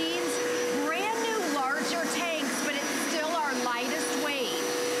cleans. Brand new larger tanks, but it's still our lightest weight.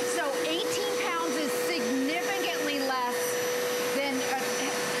 So 18 pounds is significantly less than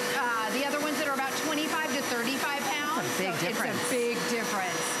the other ones that are about 25 to 35 pounds. That's a big difference. It's a big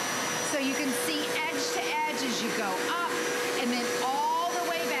difference. So you can see edge to edge as you go up and then all the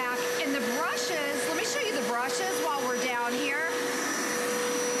way back. And the brushes, let me show you the brushes while we're down here.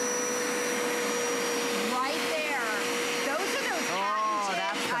 Right there. Those are those patented.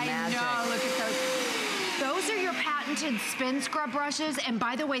 That's the magic. I know, look at those. Those are your patented spin scrub brushes, and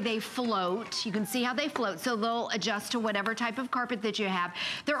by the way, they float. You can see how they float, so they'll adjust to whatever type of carpet that you have.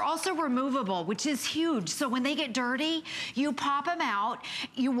 They're also removable, which is huge. So when they get dirty, you pop them out,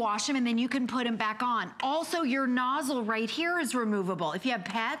 you wash them, and then you can put them back on. Also, your nozzle right here is removable. If you have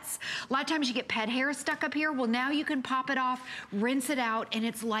pets, a lot of times you get pet hair stuck up here. Well, now you can pop it off, rinse it out, and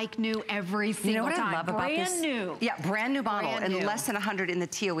it's like new every single time. You know what I love about this? Brand new. Yeah, brand new bottle, Brand and new. less than 100 in the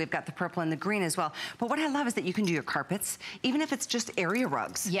teal. We've got the purple and the green as well. But what I love is that you can do your carpets, even if it's just area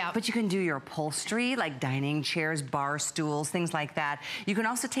rugs. Yeah. But you can do your upholstery, like dining chairs, bar stools, things like that. You can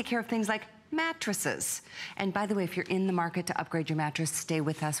also take care of things like mattresses. And by the way, if you're in the market to upgrade your mattress, stay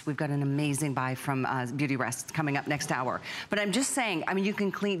with us. We've got an amazing buy from Beauty Rest coming up next hour. But I'm just saying, I mean, you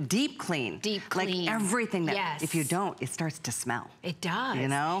can clean, deep clean. Deep clean. Like everything that, yes. if you don't, it starts to smell. It does. You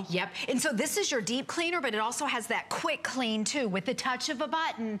know? Yep. And so this is your deep cleaner, but it also has that quick clean too. With the touch of a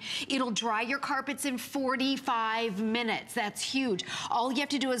button, it'll dry your carpets in 45 minutes. That's huge. All you have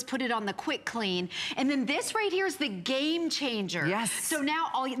to do is put it on the quick clean. And then this right here is the game changer. Yes. So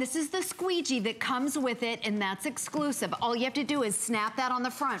now this is the squeegee that comes with it, and that's exclusive. All you have to do is snap that on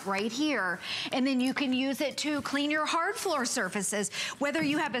the front right here, and then you can use it to clean your hard floor surfaces, whether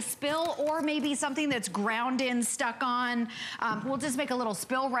you have a spill or maybe something that's ground in, stuck on. We'll just make a little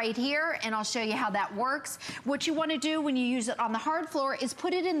spill right here, and I'll show you how that works. What you want to do when you use it on the hard floor is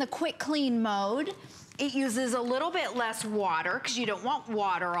put it in the quick clean mode. It uses a little bit less water because you don't want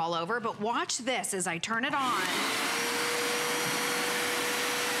water all over, but watch this as I turn it on.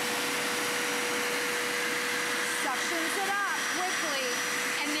 Suctions it up quickly,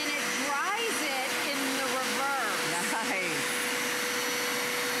 and then it dries it in the reverse. Nice.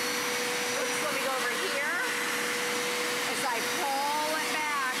 Oops, let me go over here as I pull it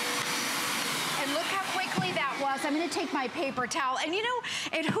back. And look how quickly that was. I I'm gonna take my paper towel. And you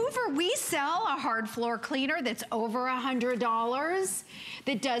know, at Hoover, we sell a hard floor cleaner that's over $100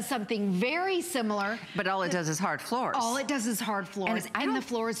 that does something very similar. But all it does is hard floors. All it does is hard floors. And the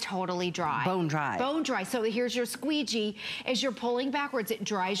floor is totally dry. Bone dry. Bone dry. So here's your squeegee. As you're pulling backwards, it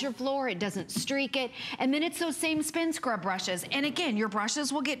dries your floor. It doesn't streak it. And then it's those same spin scrub brushes. And again, your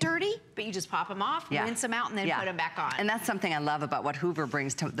brushes will get dirty, but you just pop them off, rinse them out, and then put them back on. And that's something I love about what Hoover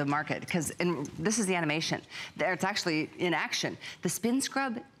brings to the market, because this is the animation. It's actually in action. The spin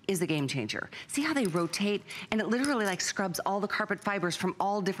scrub is the game changer. See how they rotate? And it literally like scrubs all the carpet fibers from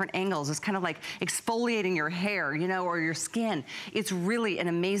all different angles. It's kind of like exfoliating your hair, you know, or your skin. It's really an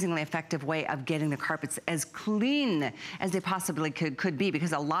amazingly effective way of getting the carpets as clean as they possibly could be,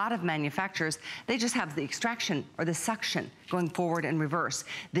 because a lot of manufacturers, they just have the extraction or the suction going forward and reverse.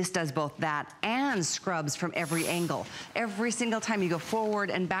 This does both that and scrubs from every angle. Every single time you go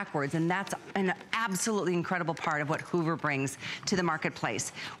forward and backwards, and that's an absolutely incredible part of what Hoover brings to the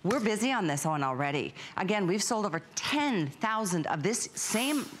marketplace. We're busy on this one already. Again, we've sold over 10,000 of this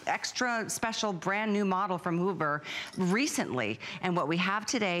same extra special brand new model from Hoover recently. And what we have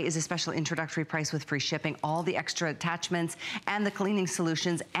today is a special introductory price with free shipping, all the extra attachments and the cleaning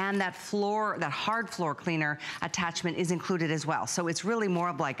solutions, and that floor, that hard floor cleaner attachment is included as well. So it's really more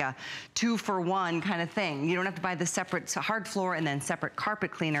of like a 2-for-1 kind of thing. You don't have to buy the separate hard floor and then separate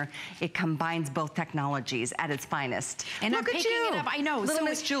carpet cleaner. It combines both technologies at its finest. And look I'm at picking you. it up. I know. Little So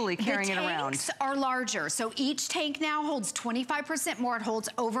Miss Julie carrying it around. The tanks are larger. So each tank now holds 25% more. It holds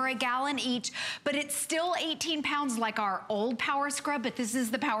over a gallon each, but it's still 18 pounds like our old Power Scrub, but this is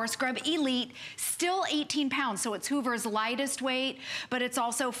the Power Scrub Elite, still 18 pounds. So it's Hoover's lightest weight, but it's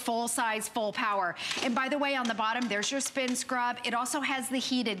also full size, full power. And by the way, on the bottom, there's your spin scrub. It also has the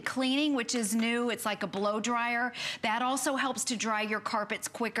heated cleaning, which is new. It's like a blow dryer. That also helps to dry your carpets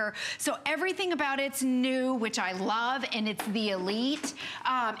quicker. So everything about it's new, which I love, and it's the Elite.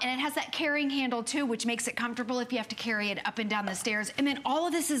 And it has that carrying handle too, which makes it comfortable if you have to carry it up and down the stairs. And then all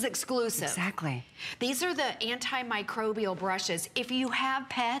of this is exclusive. Exactly. These are the antimicrobial brushes. If you have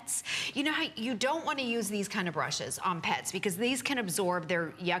pets, you know how you don't want to use these kind of brushes on pets because these can absorb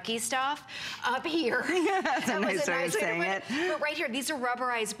their yucky stuff up here. That's a nice way of saying it. But right here, these are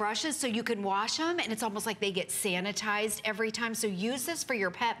rubberized brushes, so you can wash them, and it's almost like they get sanitized every time. So use this for your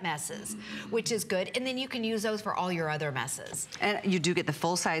pet messes, which is good. And then you can use those for all your other messes. And you do get the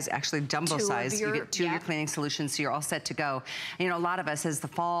full size, actually jumbo size. You get two of your cleaning solutions, so you're all set to go. You know, a lot of us, as the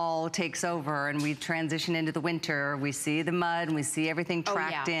fall takes over and we transition into the winter, we see the mud and we see everything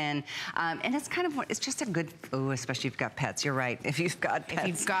tracked in. And it's kind of, it's just a good, especially if you've got pets. You're right. If you've got pets. If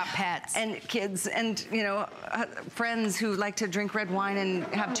you've got pets. And kids and, you know, friends who like to drink red wine and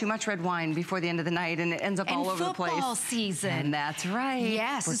have too much red wine before the end of the night, and it ends up all over the place. Football season. And that's right.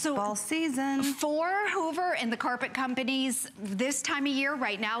 Yes. Football season. For Hoover and the carpet companies, this time of year,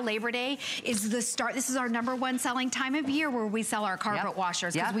 right now, Labor Day, is the start. This is our #1 selling time of year where we sell our carpet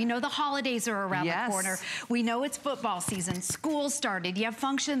washers, because we know the holidays are around the corner. We know it's football season. School started. You have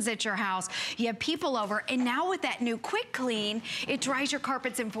functions at your house. You have people over. And now with that new Quick Clean, it dries your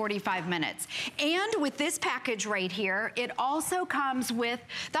carpets in 45 minutes. And with this package right here, it also comes with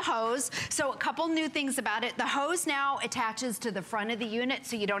the hose. So a couple new things about it. The hose now attaches to the front of the unit,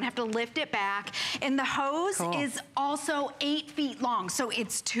 so you don't have to lift it back. And the hose is also 8 feet long. So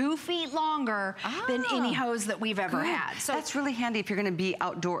it's 2 feet longer than any hose that we've ever had. So that's really handy if you're going to be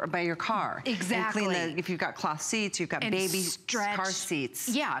outdoor by your car. Exactly. And clean if you've got cloth seats, you've got baby car seats.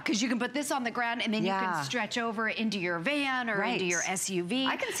 Yeah, because you can put this on the ground and then you can stretch over into your van or into your SUV.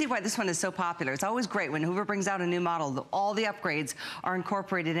 I can see why this one is so popular. It's always great when Hoover brings out a new model. All the upgrades are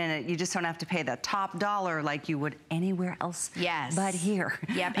incorporated in it. You just don't have to pay the top dollar like you would anywhere else but here.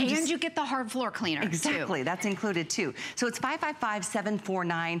 Yep, and you get the hard floor cleaner too. That's included too. So it's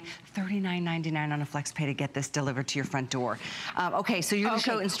 $555-749, $39.99 on a FlexPay to get this delivered to your front door. Okay, so you're going to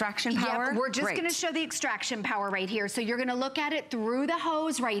show extraction power? Yep, we're just going to show the extraction power right here. So you're going to look at it through the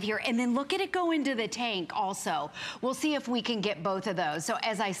hose right here, and then look at it go into the tank also. We'll see if we can get both of those. So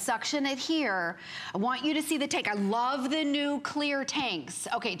as I suction it here, I want you to see the tank. I love the new clear tanks.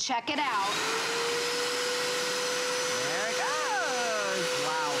 Okay, check it out. There it goes.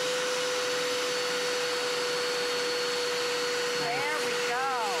 Wow. There we go.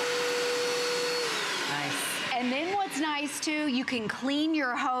 Nice. And then what's nice too, you can clean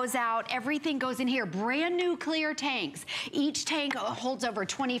your hose out. Everything goes in here. Brand new clear tanks. Each tank holds over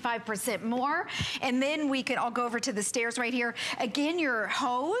 25% more. And then I'll go over to the stairs right here. Again, your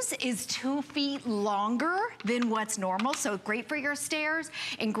hose is 2 feet longer than what's normal. So great for your stairs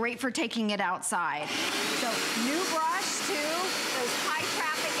and great for taking it outside. So new brush too, those high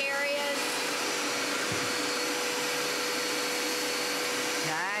traffic areas.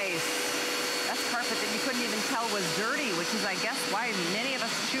 face. That's carpet that you couldn't even tell was dirty, which is, I guess, why many of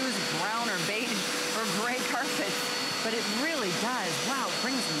us choose brown or beige or gray carpet. But it really does, wow, it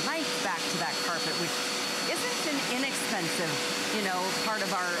brings life back to that carpet, which isn't an inexpensive, you know, part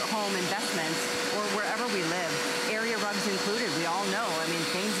of our home investments or wherever we live. Area rugs included, we all know. I mean,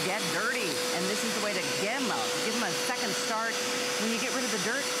 things get dirty, and this is the way to get them out. Give them a second start. When you get rid of the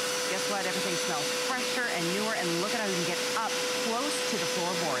dirt, guess what? Everything smells fresher and newer, and look at how you can get up close to the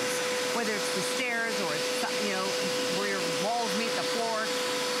floorboards. Whether it's the stairs or it's, you know, where your walls meet the floor.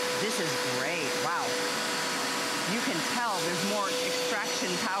 This is great, wow. You can tell there's more extraction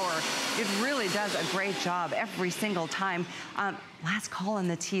power. It really does a great job every single time. Last call on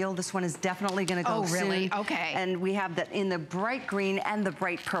the teal. This one is definitely gonna go soon. Oh, really? Okay. And we have that in the bright green and the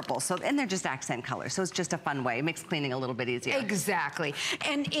bright purple. So, and they're just accent colors. So it's just a fun way. It makes cleaning a little bit easier. Exactly.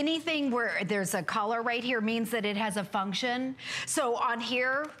 And anything where there's a color right here means that it has a function. So on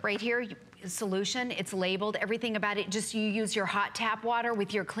here, right here, solution, it's labeled, everything about it, just you use your hot tap water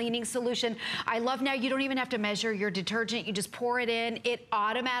with your cleaning solution. I love now you don't even have to measure your detergent, you just pour it in, it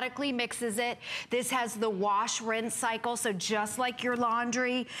automatically mixes it. This has the wash rinse cycle, so just like your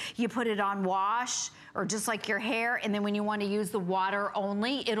laundry, you put it on wash, or just like your hair, and then when you want to use the water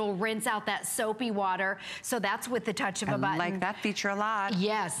only, it'll rinse out that soapy water. So that's with the touch of a button. I like that feature a lot.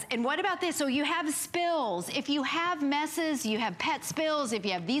 Yes, and what about this? So you have spills. If you have messes, you have pet spills, if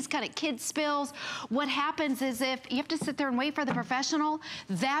you have these kind of kid spills, what happens is if you have to sit there and wait for the professional,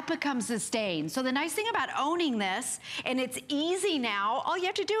 that becomes a stain. So the nice thing about owning this, and it's easy now, all you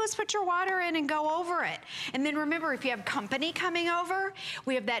have to do is put your water in and go over it. And then remember, if you have company coming over,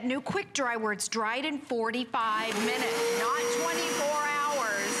 we have that new quick dry where it's dried in 45 minutes, not 24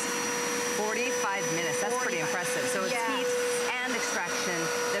 hours. 45 minutes, that's pretty impressive. So it's heat and extraction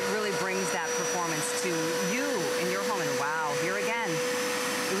that really brings that performance to you in your home. And wow, here again,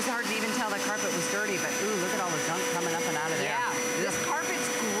 it was hard to even tell that carpet was dirty, but ooh, look at all the gunk coming up and out of there. Yeah, this carpet's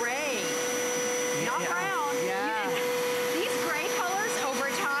gray, not brown. Yeah. These gray colors, over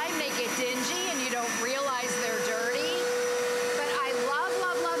time, they get dingy and you don't realize they're dirty. But I love,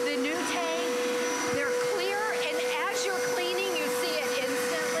 love, love the new tank. They're clear, and as you're cleaning, you see it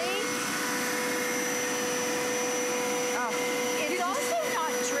instantly. Oh, it's also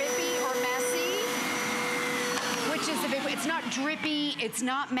not drippy or messy, which is the big one. It's not drippy, it's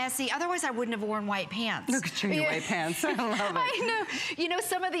not messy. Otherwise, I wouldn't have worn white pants. Look at you in your white pants. I love it. I know. You know,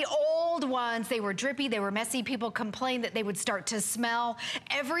 some of the old ones, they were drippy, they were messy. People complained that they would start to smell.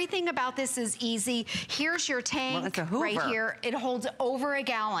 Everything about this is easy. Here's your tank it's a Hoover. right here. It holds over a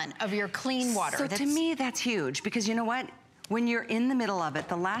gallon of your clean water. So to me, that's huge because you know what? When you're in the middle of it,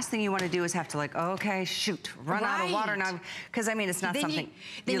 the last thing you want to do is have to like, okay, shoot, run out of water now. Because I mean, it's not something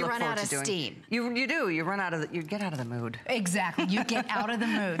then you look run forward out of to doing. steam. You do, you run out of the, you get out of the mood. Exactly, you get out of the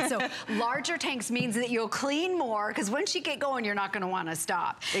mood. So larger tanks means that you'll clean more because once you get going, you're not going to want to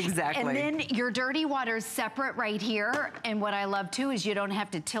stop. Exactly. And then your dirty water is separate right here. And what I love too is you don't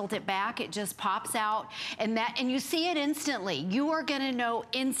have to tilt it back. It just pops out and you see it instantly. You are going to know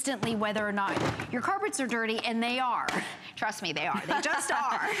instantly whether or not your carpets are dirty, and they are. Trust me, they are. They just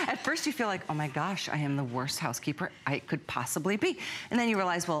are. At first you feel like, oh my gosh, I am the worst housekeeper I could possibly be. And then you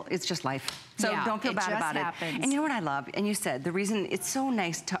realize, well, it's just life. So don't feel bad about it. And you know what I love? And you said, the reason it's so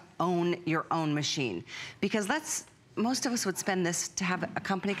nice to own your own machine, because most of us would spend this to have a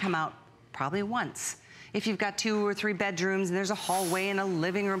company come out probably once. If you've got 2 or 3 bedrooms and there's a hallway and a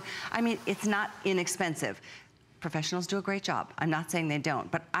living room, I mean, it's not inexpensive. Professionals do a great job. I'm not saying they don't,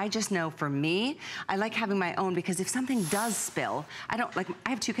 but I just know for me, I like having my own because if something does spill, I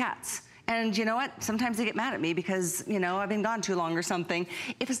have 2 cats. And you know what? Sometimes they get mad at me because, you know, I've been gone too long or something.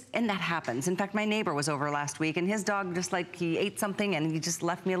 And that happens. In fact, my neighbor was over last week and his dog he ate something and he just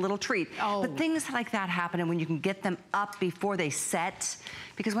left me a little treat. Oh. But things like that happen, and when you can get them up before they set,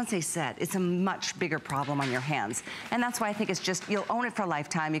 because once they set, it's a much bigger problem on your hands. And that's why I think it's just, you'll own it for a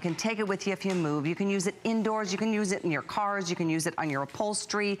lifetime. You can take it with you if you move. You can use it indoors. You can use it in your cars. You can use it on your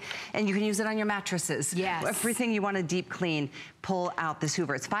upholstery. And you can use it on your mattresses. Yes. Everything you want to deep clean, pull out this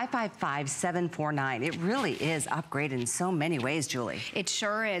Hoover. It's 555-749. It really is upgraded in so many ways, Julie. It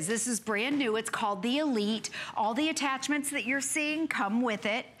sure is. This is brand new. It's called the Elite. All the attachments that you're seeing come with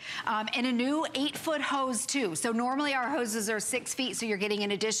it. And a new 8-foot hose too. So normally our hoses are 6 feet, so you're getting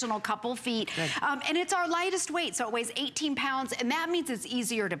an additional couple feet. And it's our lightest weight, so it weighs 18 pounds, and that means it's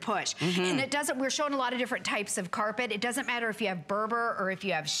easier to push. And it doesn't, we're showing a lot of different types of carpet. It doesn't matter if you have Berber or if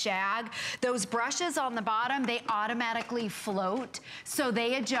you have shag. Those brushes on the bottom, they automatically float remote, so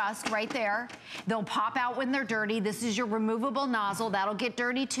they adjust right there. They'll pop out when they're dirty. This is your removable nozzle. That'll get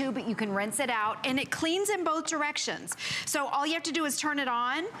dirty too, but you can rinse it out, and it cleans in both directions. So all you have to do is turn it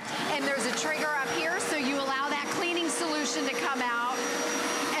on, and there's a trigger up here, so you allow that cleaning solution to come out.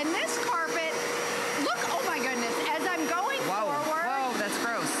 And this carpet, look, oh my goodness, as I'm going forward. Whoa, that's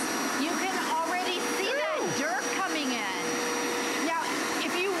gross. You can already see that dirt coming in. Now,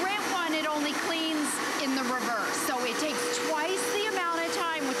 if you rent one, it only cleans in the reverse. So it takes twice the amount of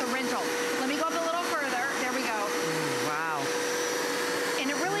time with the rental. Let me go up a little further. There we go. Wow. And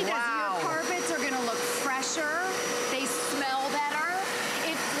it really does. Your carpets are gonna look fresher. They smell better.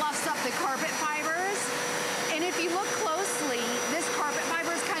 It fluffs up the carpet fibers. And if you look closely, this carpet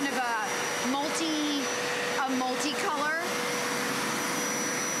fiber is kind of a multi-color.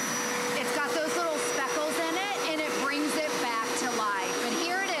 It's got those little speckles in it, and it brings it back to life. And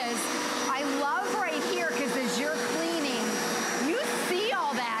here it is. I love right here, because as you're cleaning, you see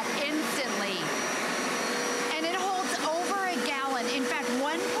all that instantly. And it holds over a gallon. In fact,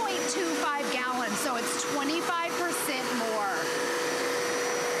 1.25 gallons, so it's 25% more.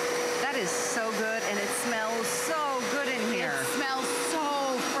 That is so good, and it smells so good in here. It smells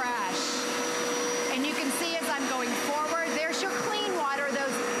so fresh. And you can see as I'm going forward, there's your clean water.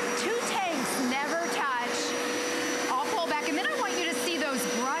 Those two tanks never touch. I'll pull back, and then I want you to see those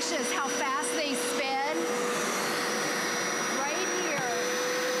brushes, how fast they spin. Right here.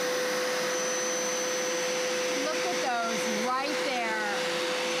 Look at those right there.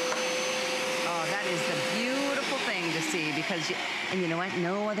 Oh, that is the beautiful thing to see, because, and you know what?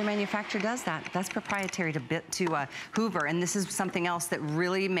 No other manufacturer does that. That's proprietary to Hoover, and this is something else that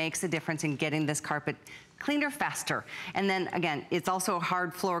really makes a difference in getting this carpet cleaner faster. And then again, it's also a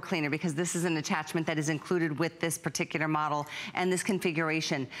hard floor cleaner, because this is an attachment that is included with this particular model and this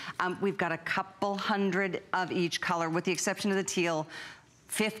configuration. We've got a couple hundred of each color, with the exception of the teal.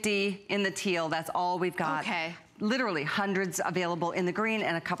 50 in the teal, that's all we've got. Okay. Literally hundreds available in the green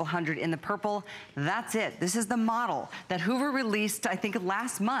and a couple hundred in the purple. That's it. This is the model that Hoover released, I think,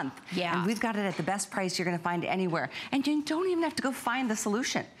 last month. Yeah. And we've got it at the best price you're gonna find anywhere. And you don't even have to go find the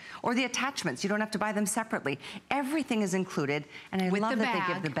solution or the attachments. You don't have to buy them separately. Everything is included, and I love that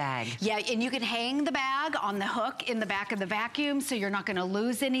they give the bag. Yeah, and you can hang the bag on the hook in the back of the vacuum, so you're not gonna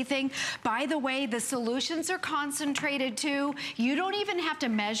lose anything. By the way, the solutions are concentrated too. You don't even have to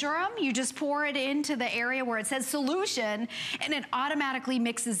measure them. You just pour it into the area where it says solution, and it automatically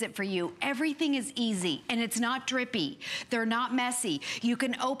mixes it for you. Everything is easy, and it's not drippy. They're not messy. You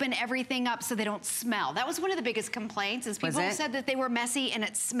can open everything up so they don't smell. That was one of the biggest complaints, is people said that they were messy and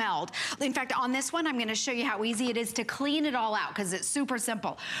it smelled. In fact, on this one, I'm gonna show you how easy it is to clean it all out, because it's super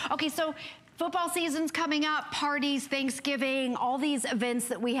simple. Okay, so football season's coming up, parties, Thanksgiving, all these events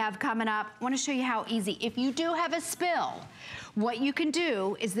that we have coming up. I wanna show you how easy. If you do have a spill, what you can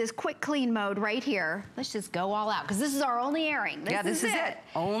do is this quick clean mode right here. Let's just go all out, because this is our only airing. This is it.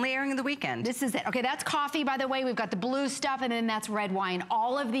 Only airing of the weekend. This is it. Okay, that's coffee, by the way. We've got the blue stuff, and then that's red wine.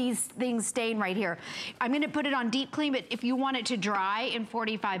 All of these things stain right here. I'm gonna put it on deep clean, but if you want it to dry in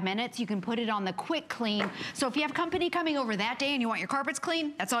 45 minutes, you can put it on the quick clean. So if you have company coming over that day and you want your carpets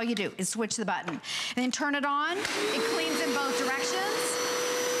clean, that's all you do, is switch the button. And then turn it on. It cleans in both directions.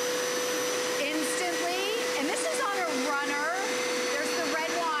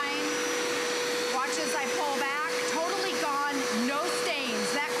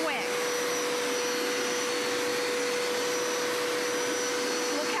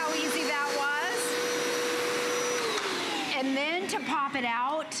 And then to pop it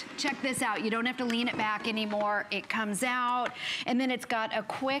out, check this out. You don't have to lean it back anymore. It comes out, and then it's got a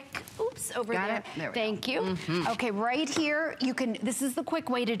quick, oops, over there. Thank you. Okay, right here, you can, this is the quick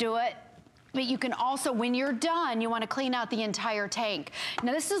way to do it. But you can also, when you're done, you want to clean out the entire tank.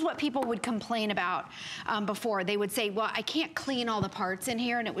 Now, this is what people would complain about before. They would say, well, I can't clean all the parts in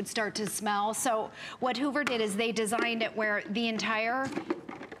here, and it would start to smell. So what Hoover did is they designed it where the entire,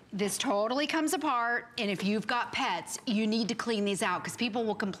 this totally comes apart, and if you've got pets, you need to clean these out, because people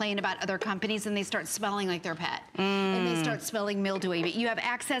will complain about other companies and they start smelling like their pet. And they start smelling mildewy. But you have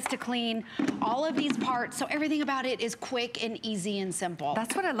access to clean all of these parts, so everything about it is quick and easy and simple.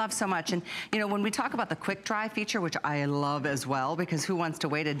 That's what I love so much. And you know, when we talk about the quick dry feature, which I love as well, because who wants to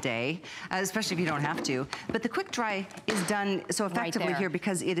wait a day, especially if you don't have to. But the quick dry is done so effectively here,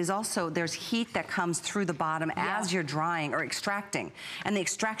 because it is also, there's heat that comes through the bottom as you're drying or extracting. And the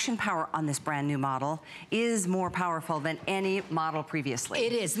extraction suction power on this brand new model is more powerful than any model previously.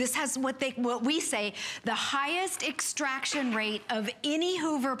 It is. This has what we say, the highest extraction rate of any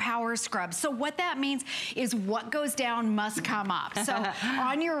Hoover Power Scrub. So what that means is what goes down must come up. So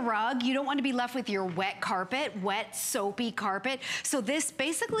on your rug, you don't want to be left with your wet carpet, wet soapy carpet. So this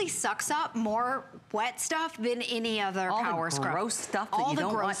basically sucks up more wet stuff than any other power scrub. All the gross stuff that you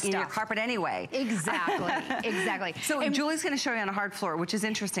don't want in your carpet anyway. Exactly, exactly. So Julie's going to show you on a hard floor, which is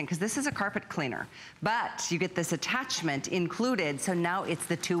interesting because this is a carpet cleaner, but you get this attachment included, so now it's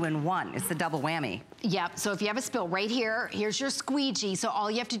the 2-in-1. It's the double whammy. Yep, so if you have a spill right here, here's your squeegee, so all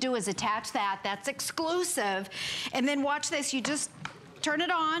you have to do is attach that. That's exclusive. And then watch this, you just turn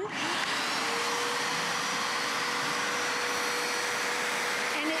it on. And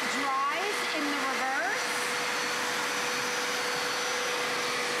it dries in the reverse.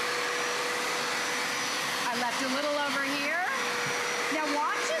 I left a little over here. Now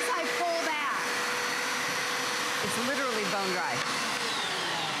watch as I pull back. It's literally bone dry.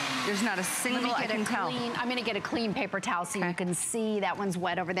 There's not a single I can tell. I'm gonna get a clean paper towel so you can see that one's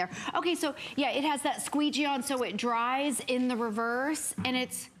wet over there. Okay, so yeah, it has that squeegee on so it dries in the reverse and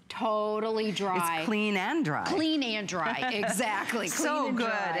it's totally dry. It's clean and dry. Clean and dry, exactly. So good,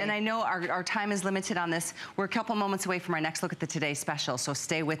 and I know our time is limited on this. We're a couple moments away from our next look at the Today Special, so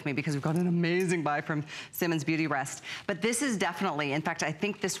stay with me because we've got an amazing buy from Simmons Beauty Rest. But this is definitely, in fact, I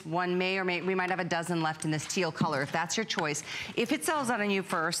think this one we might have a dozen left in this teal color, if that's your choice. If it sells out on you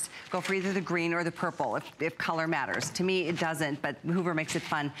first, go for either the green or the purple, if color matters. To me, it doesn't, but Hoover makes it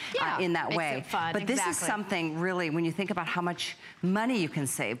fun in that way. It fun, but this is something really, when you think about how much money you can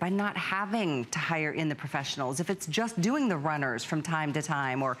save by not having to hire in the professionals. If it's just doing the runners from time to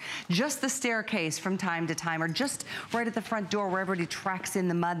time, or just the staircase from time to time, or just right at the front door where everybody tracks in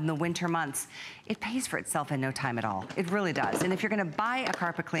the mud in the winter months, it pays for itself in no time at all. It really does. And if you're gonna buy a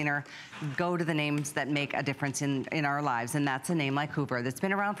carpet cleaner, go to the names that make a difference in our lives, and that's a name like Hoover that's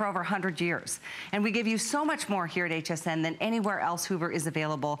been around for over 100 years. And we give you so much more here at HSN than anywhere else Hoover is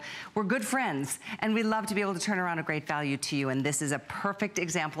available. We're good friends, and we love to be able to turn around a great value to you, and this is a perfect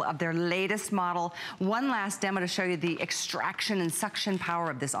example of their latest model. One last demo to show you the extraction and suction power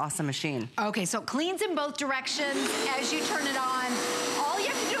of this awesome machine. Okay, so it cleans in both directions as you turn it on. All you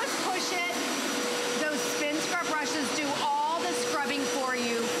have to do is push it. Those spin scrub brushes do all the scrubbing for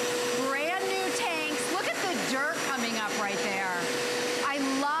you. Brand new tanks. Look at the dirt coming up right there. I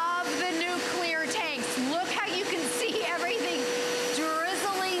love the new clear tanks. Look how you can see everything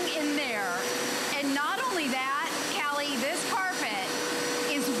drizzling in there. And not only that, Callie, this carpet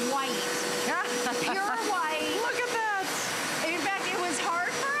is white. Pure white. Look at that. In fact, it was hard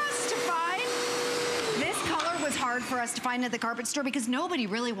for us to find. This color was hard for us to find at the carpet store because nobody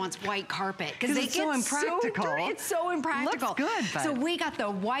really wants white carpet because they it's so impractical. It's so impractical. Looks good, but so we got the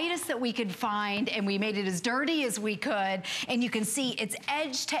whitest that we could find and we made it as dirty as we could. And you can see it's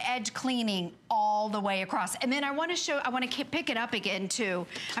edge to edge cleaning all the way across. And then I want to pick it up again too.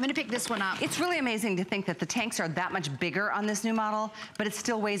 I'm going to pick this one up. It's really amazing to think that the tanks are that much bigger on this new model, but it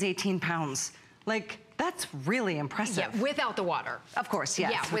still weighs 18 pounds. Like, that's really impressive. Yeah, without the water. Of course,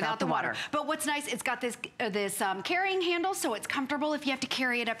 yes. Yeah, without the water. But what's nice, it's got this carrying handle, so it's comfortable if you have to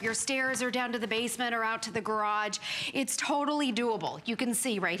carry it up your stairs or down to the basement or out to the garage. It's totally doable. You can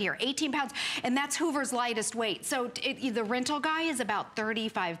see right here, 18 pounds, and that's Hoover's lightest weight. So the rental guy is about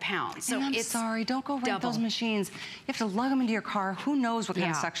 35 pounds. So and I'm sorry, don't go rent those machines. You have to lug them into your car. Who knows what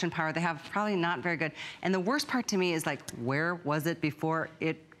kind of suction power they have? Probably not very good. And the worst part to me is like, where was it before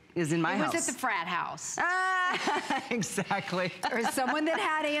it is in my house? It was at the frat house. Exactly. Or someone that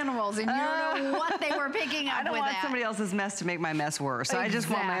had animals and you don't know what they were picking up with that. I don't want somebody else's mess to make my mess worse. Exactly. I just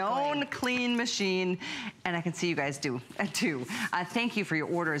want my own clean machine, and I can see you guys do too. Thank you for your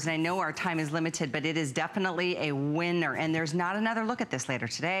orders, and I know our time is limited, but it is definitely a winner, and there's not another look at this later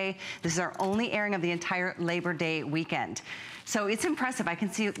today. This is our only airing of the entire Labor Day weekend. So it's impressive. I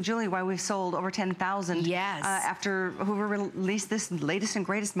can see, Julie, why we've sold over 10,000 after Hoover released this latest and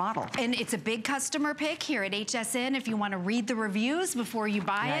greatest model. And it's a big customer pick here at HSN if you want to read the reviews before you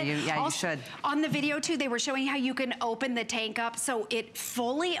buy it. You should. On the video, too, they were showing how you can open the tank up so it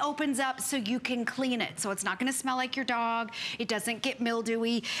fully opens up so you can clean it. So it's not going to smell like your dog. It doesn't get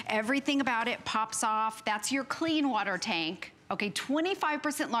mildewy. Everything about it pops off. That's your clean water tank. Okay,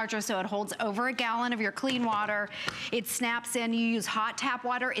 25% larger, so it holds over a gallon of your clean water. It snaps in. You use hot tap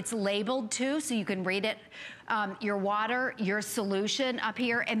water. It's labeled too, so you can read it. Your water, your solution up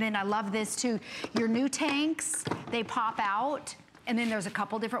here. And then I love this too. Your new tanks, they pop out. and then there's a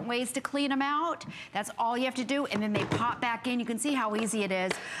couple different ways to clean them out. That's all you have to do, and then they pop back in. You can see how easy it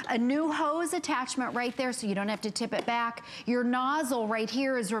is. A new hose attachment right there, so you don't have to tip it back. Your nozzle right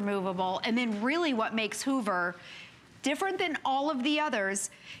here is removable, and then really what makes Hoover different than all of the others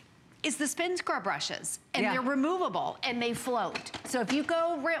is the spin scrub brushes, and they're removable and they float. So if you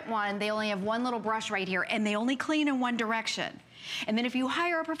go rent one, they only have one little brush right here, and they only clean in one direction. And then if you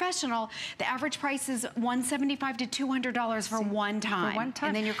hire a professional, the average price is $175 to $200 for one time.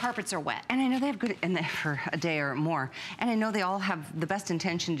 And then your carpets are wet. And I know they have good, and for a day or more. And I know they all have the best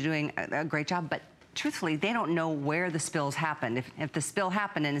intention to doing a great job, but truthfully, they don't know where the spills happened. If the spill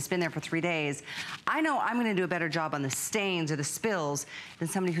happened and it's been there for 3 days, I know I'm gonna do a better job on the stains or the spills than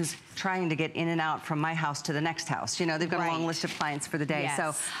somebody who's trying to get in and out from my house to the next house. You know, they've got a long list of clients for the day.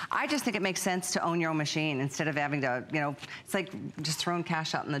 So I just think it makes sense to own your own machine instead of having to, you know, it's like just throwing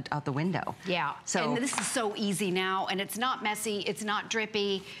cash out the window. Yeah, so, and this is so easy now, and it's not messy, it's not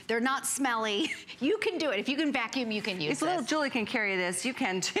drippy, they're not smelly. You can do it. If you can vacuum, you can use this. If little Julie can carry this, you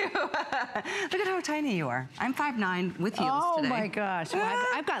can too. Look at how tiny you are. I'm 5'9" with heels today. Oh my gosh, well,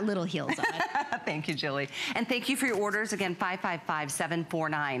 I've got little heels on. Thank you, Julie. And thank you for your orders. Again,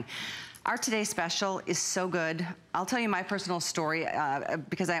 555-749. Our today's special is so good. I'll tell you my personal story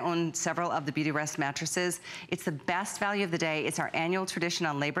because I own several of the Beauty Rest mattresses. It's the best value of the day. It's our annual tradition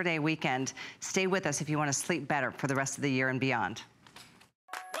on Labor Day weekend. Stay with us if you want to sleep better for the rest of the year and beyond.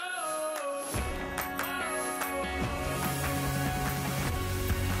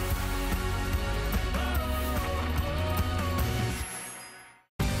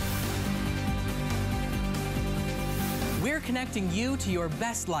 We're connecting you to your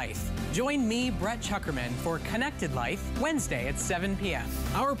best life. Join me, Brett Chuckerman, for Connected Life, Wednesday at 7 p.m.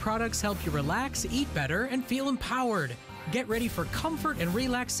 Our products help you relax, eat better, and feel empowered. Get ready for comfort and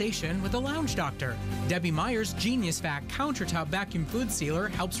relaxation with the Lounge Doctor. Debbie Meyer's Genius Vac countertop vacuum food sealer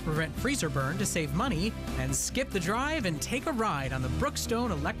helps prevent freezer burn to save money, and skip the drive and take a ride on the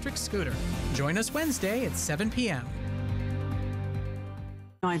Brookstone electric scooter. Join us Wednesday at 7 p.m.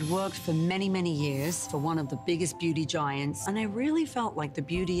 I'd worked for many, many years for one of the biggest beauty giants, and I really felt like the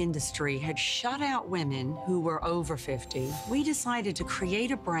beauty industry had shut out women who were over 50. We decided to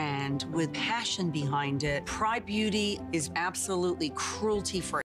create a brand with passion behind it. Pride Beauty is absolutely cruelty-free.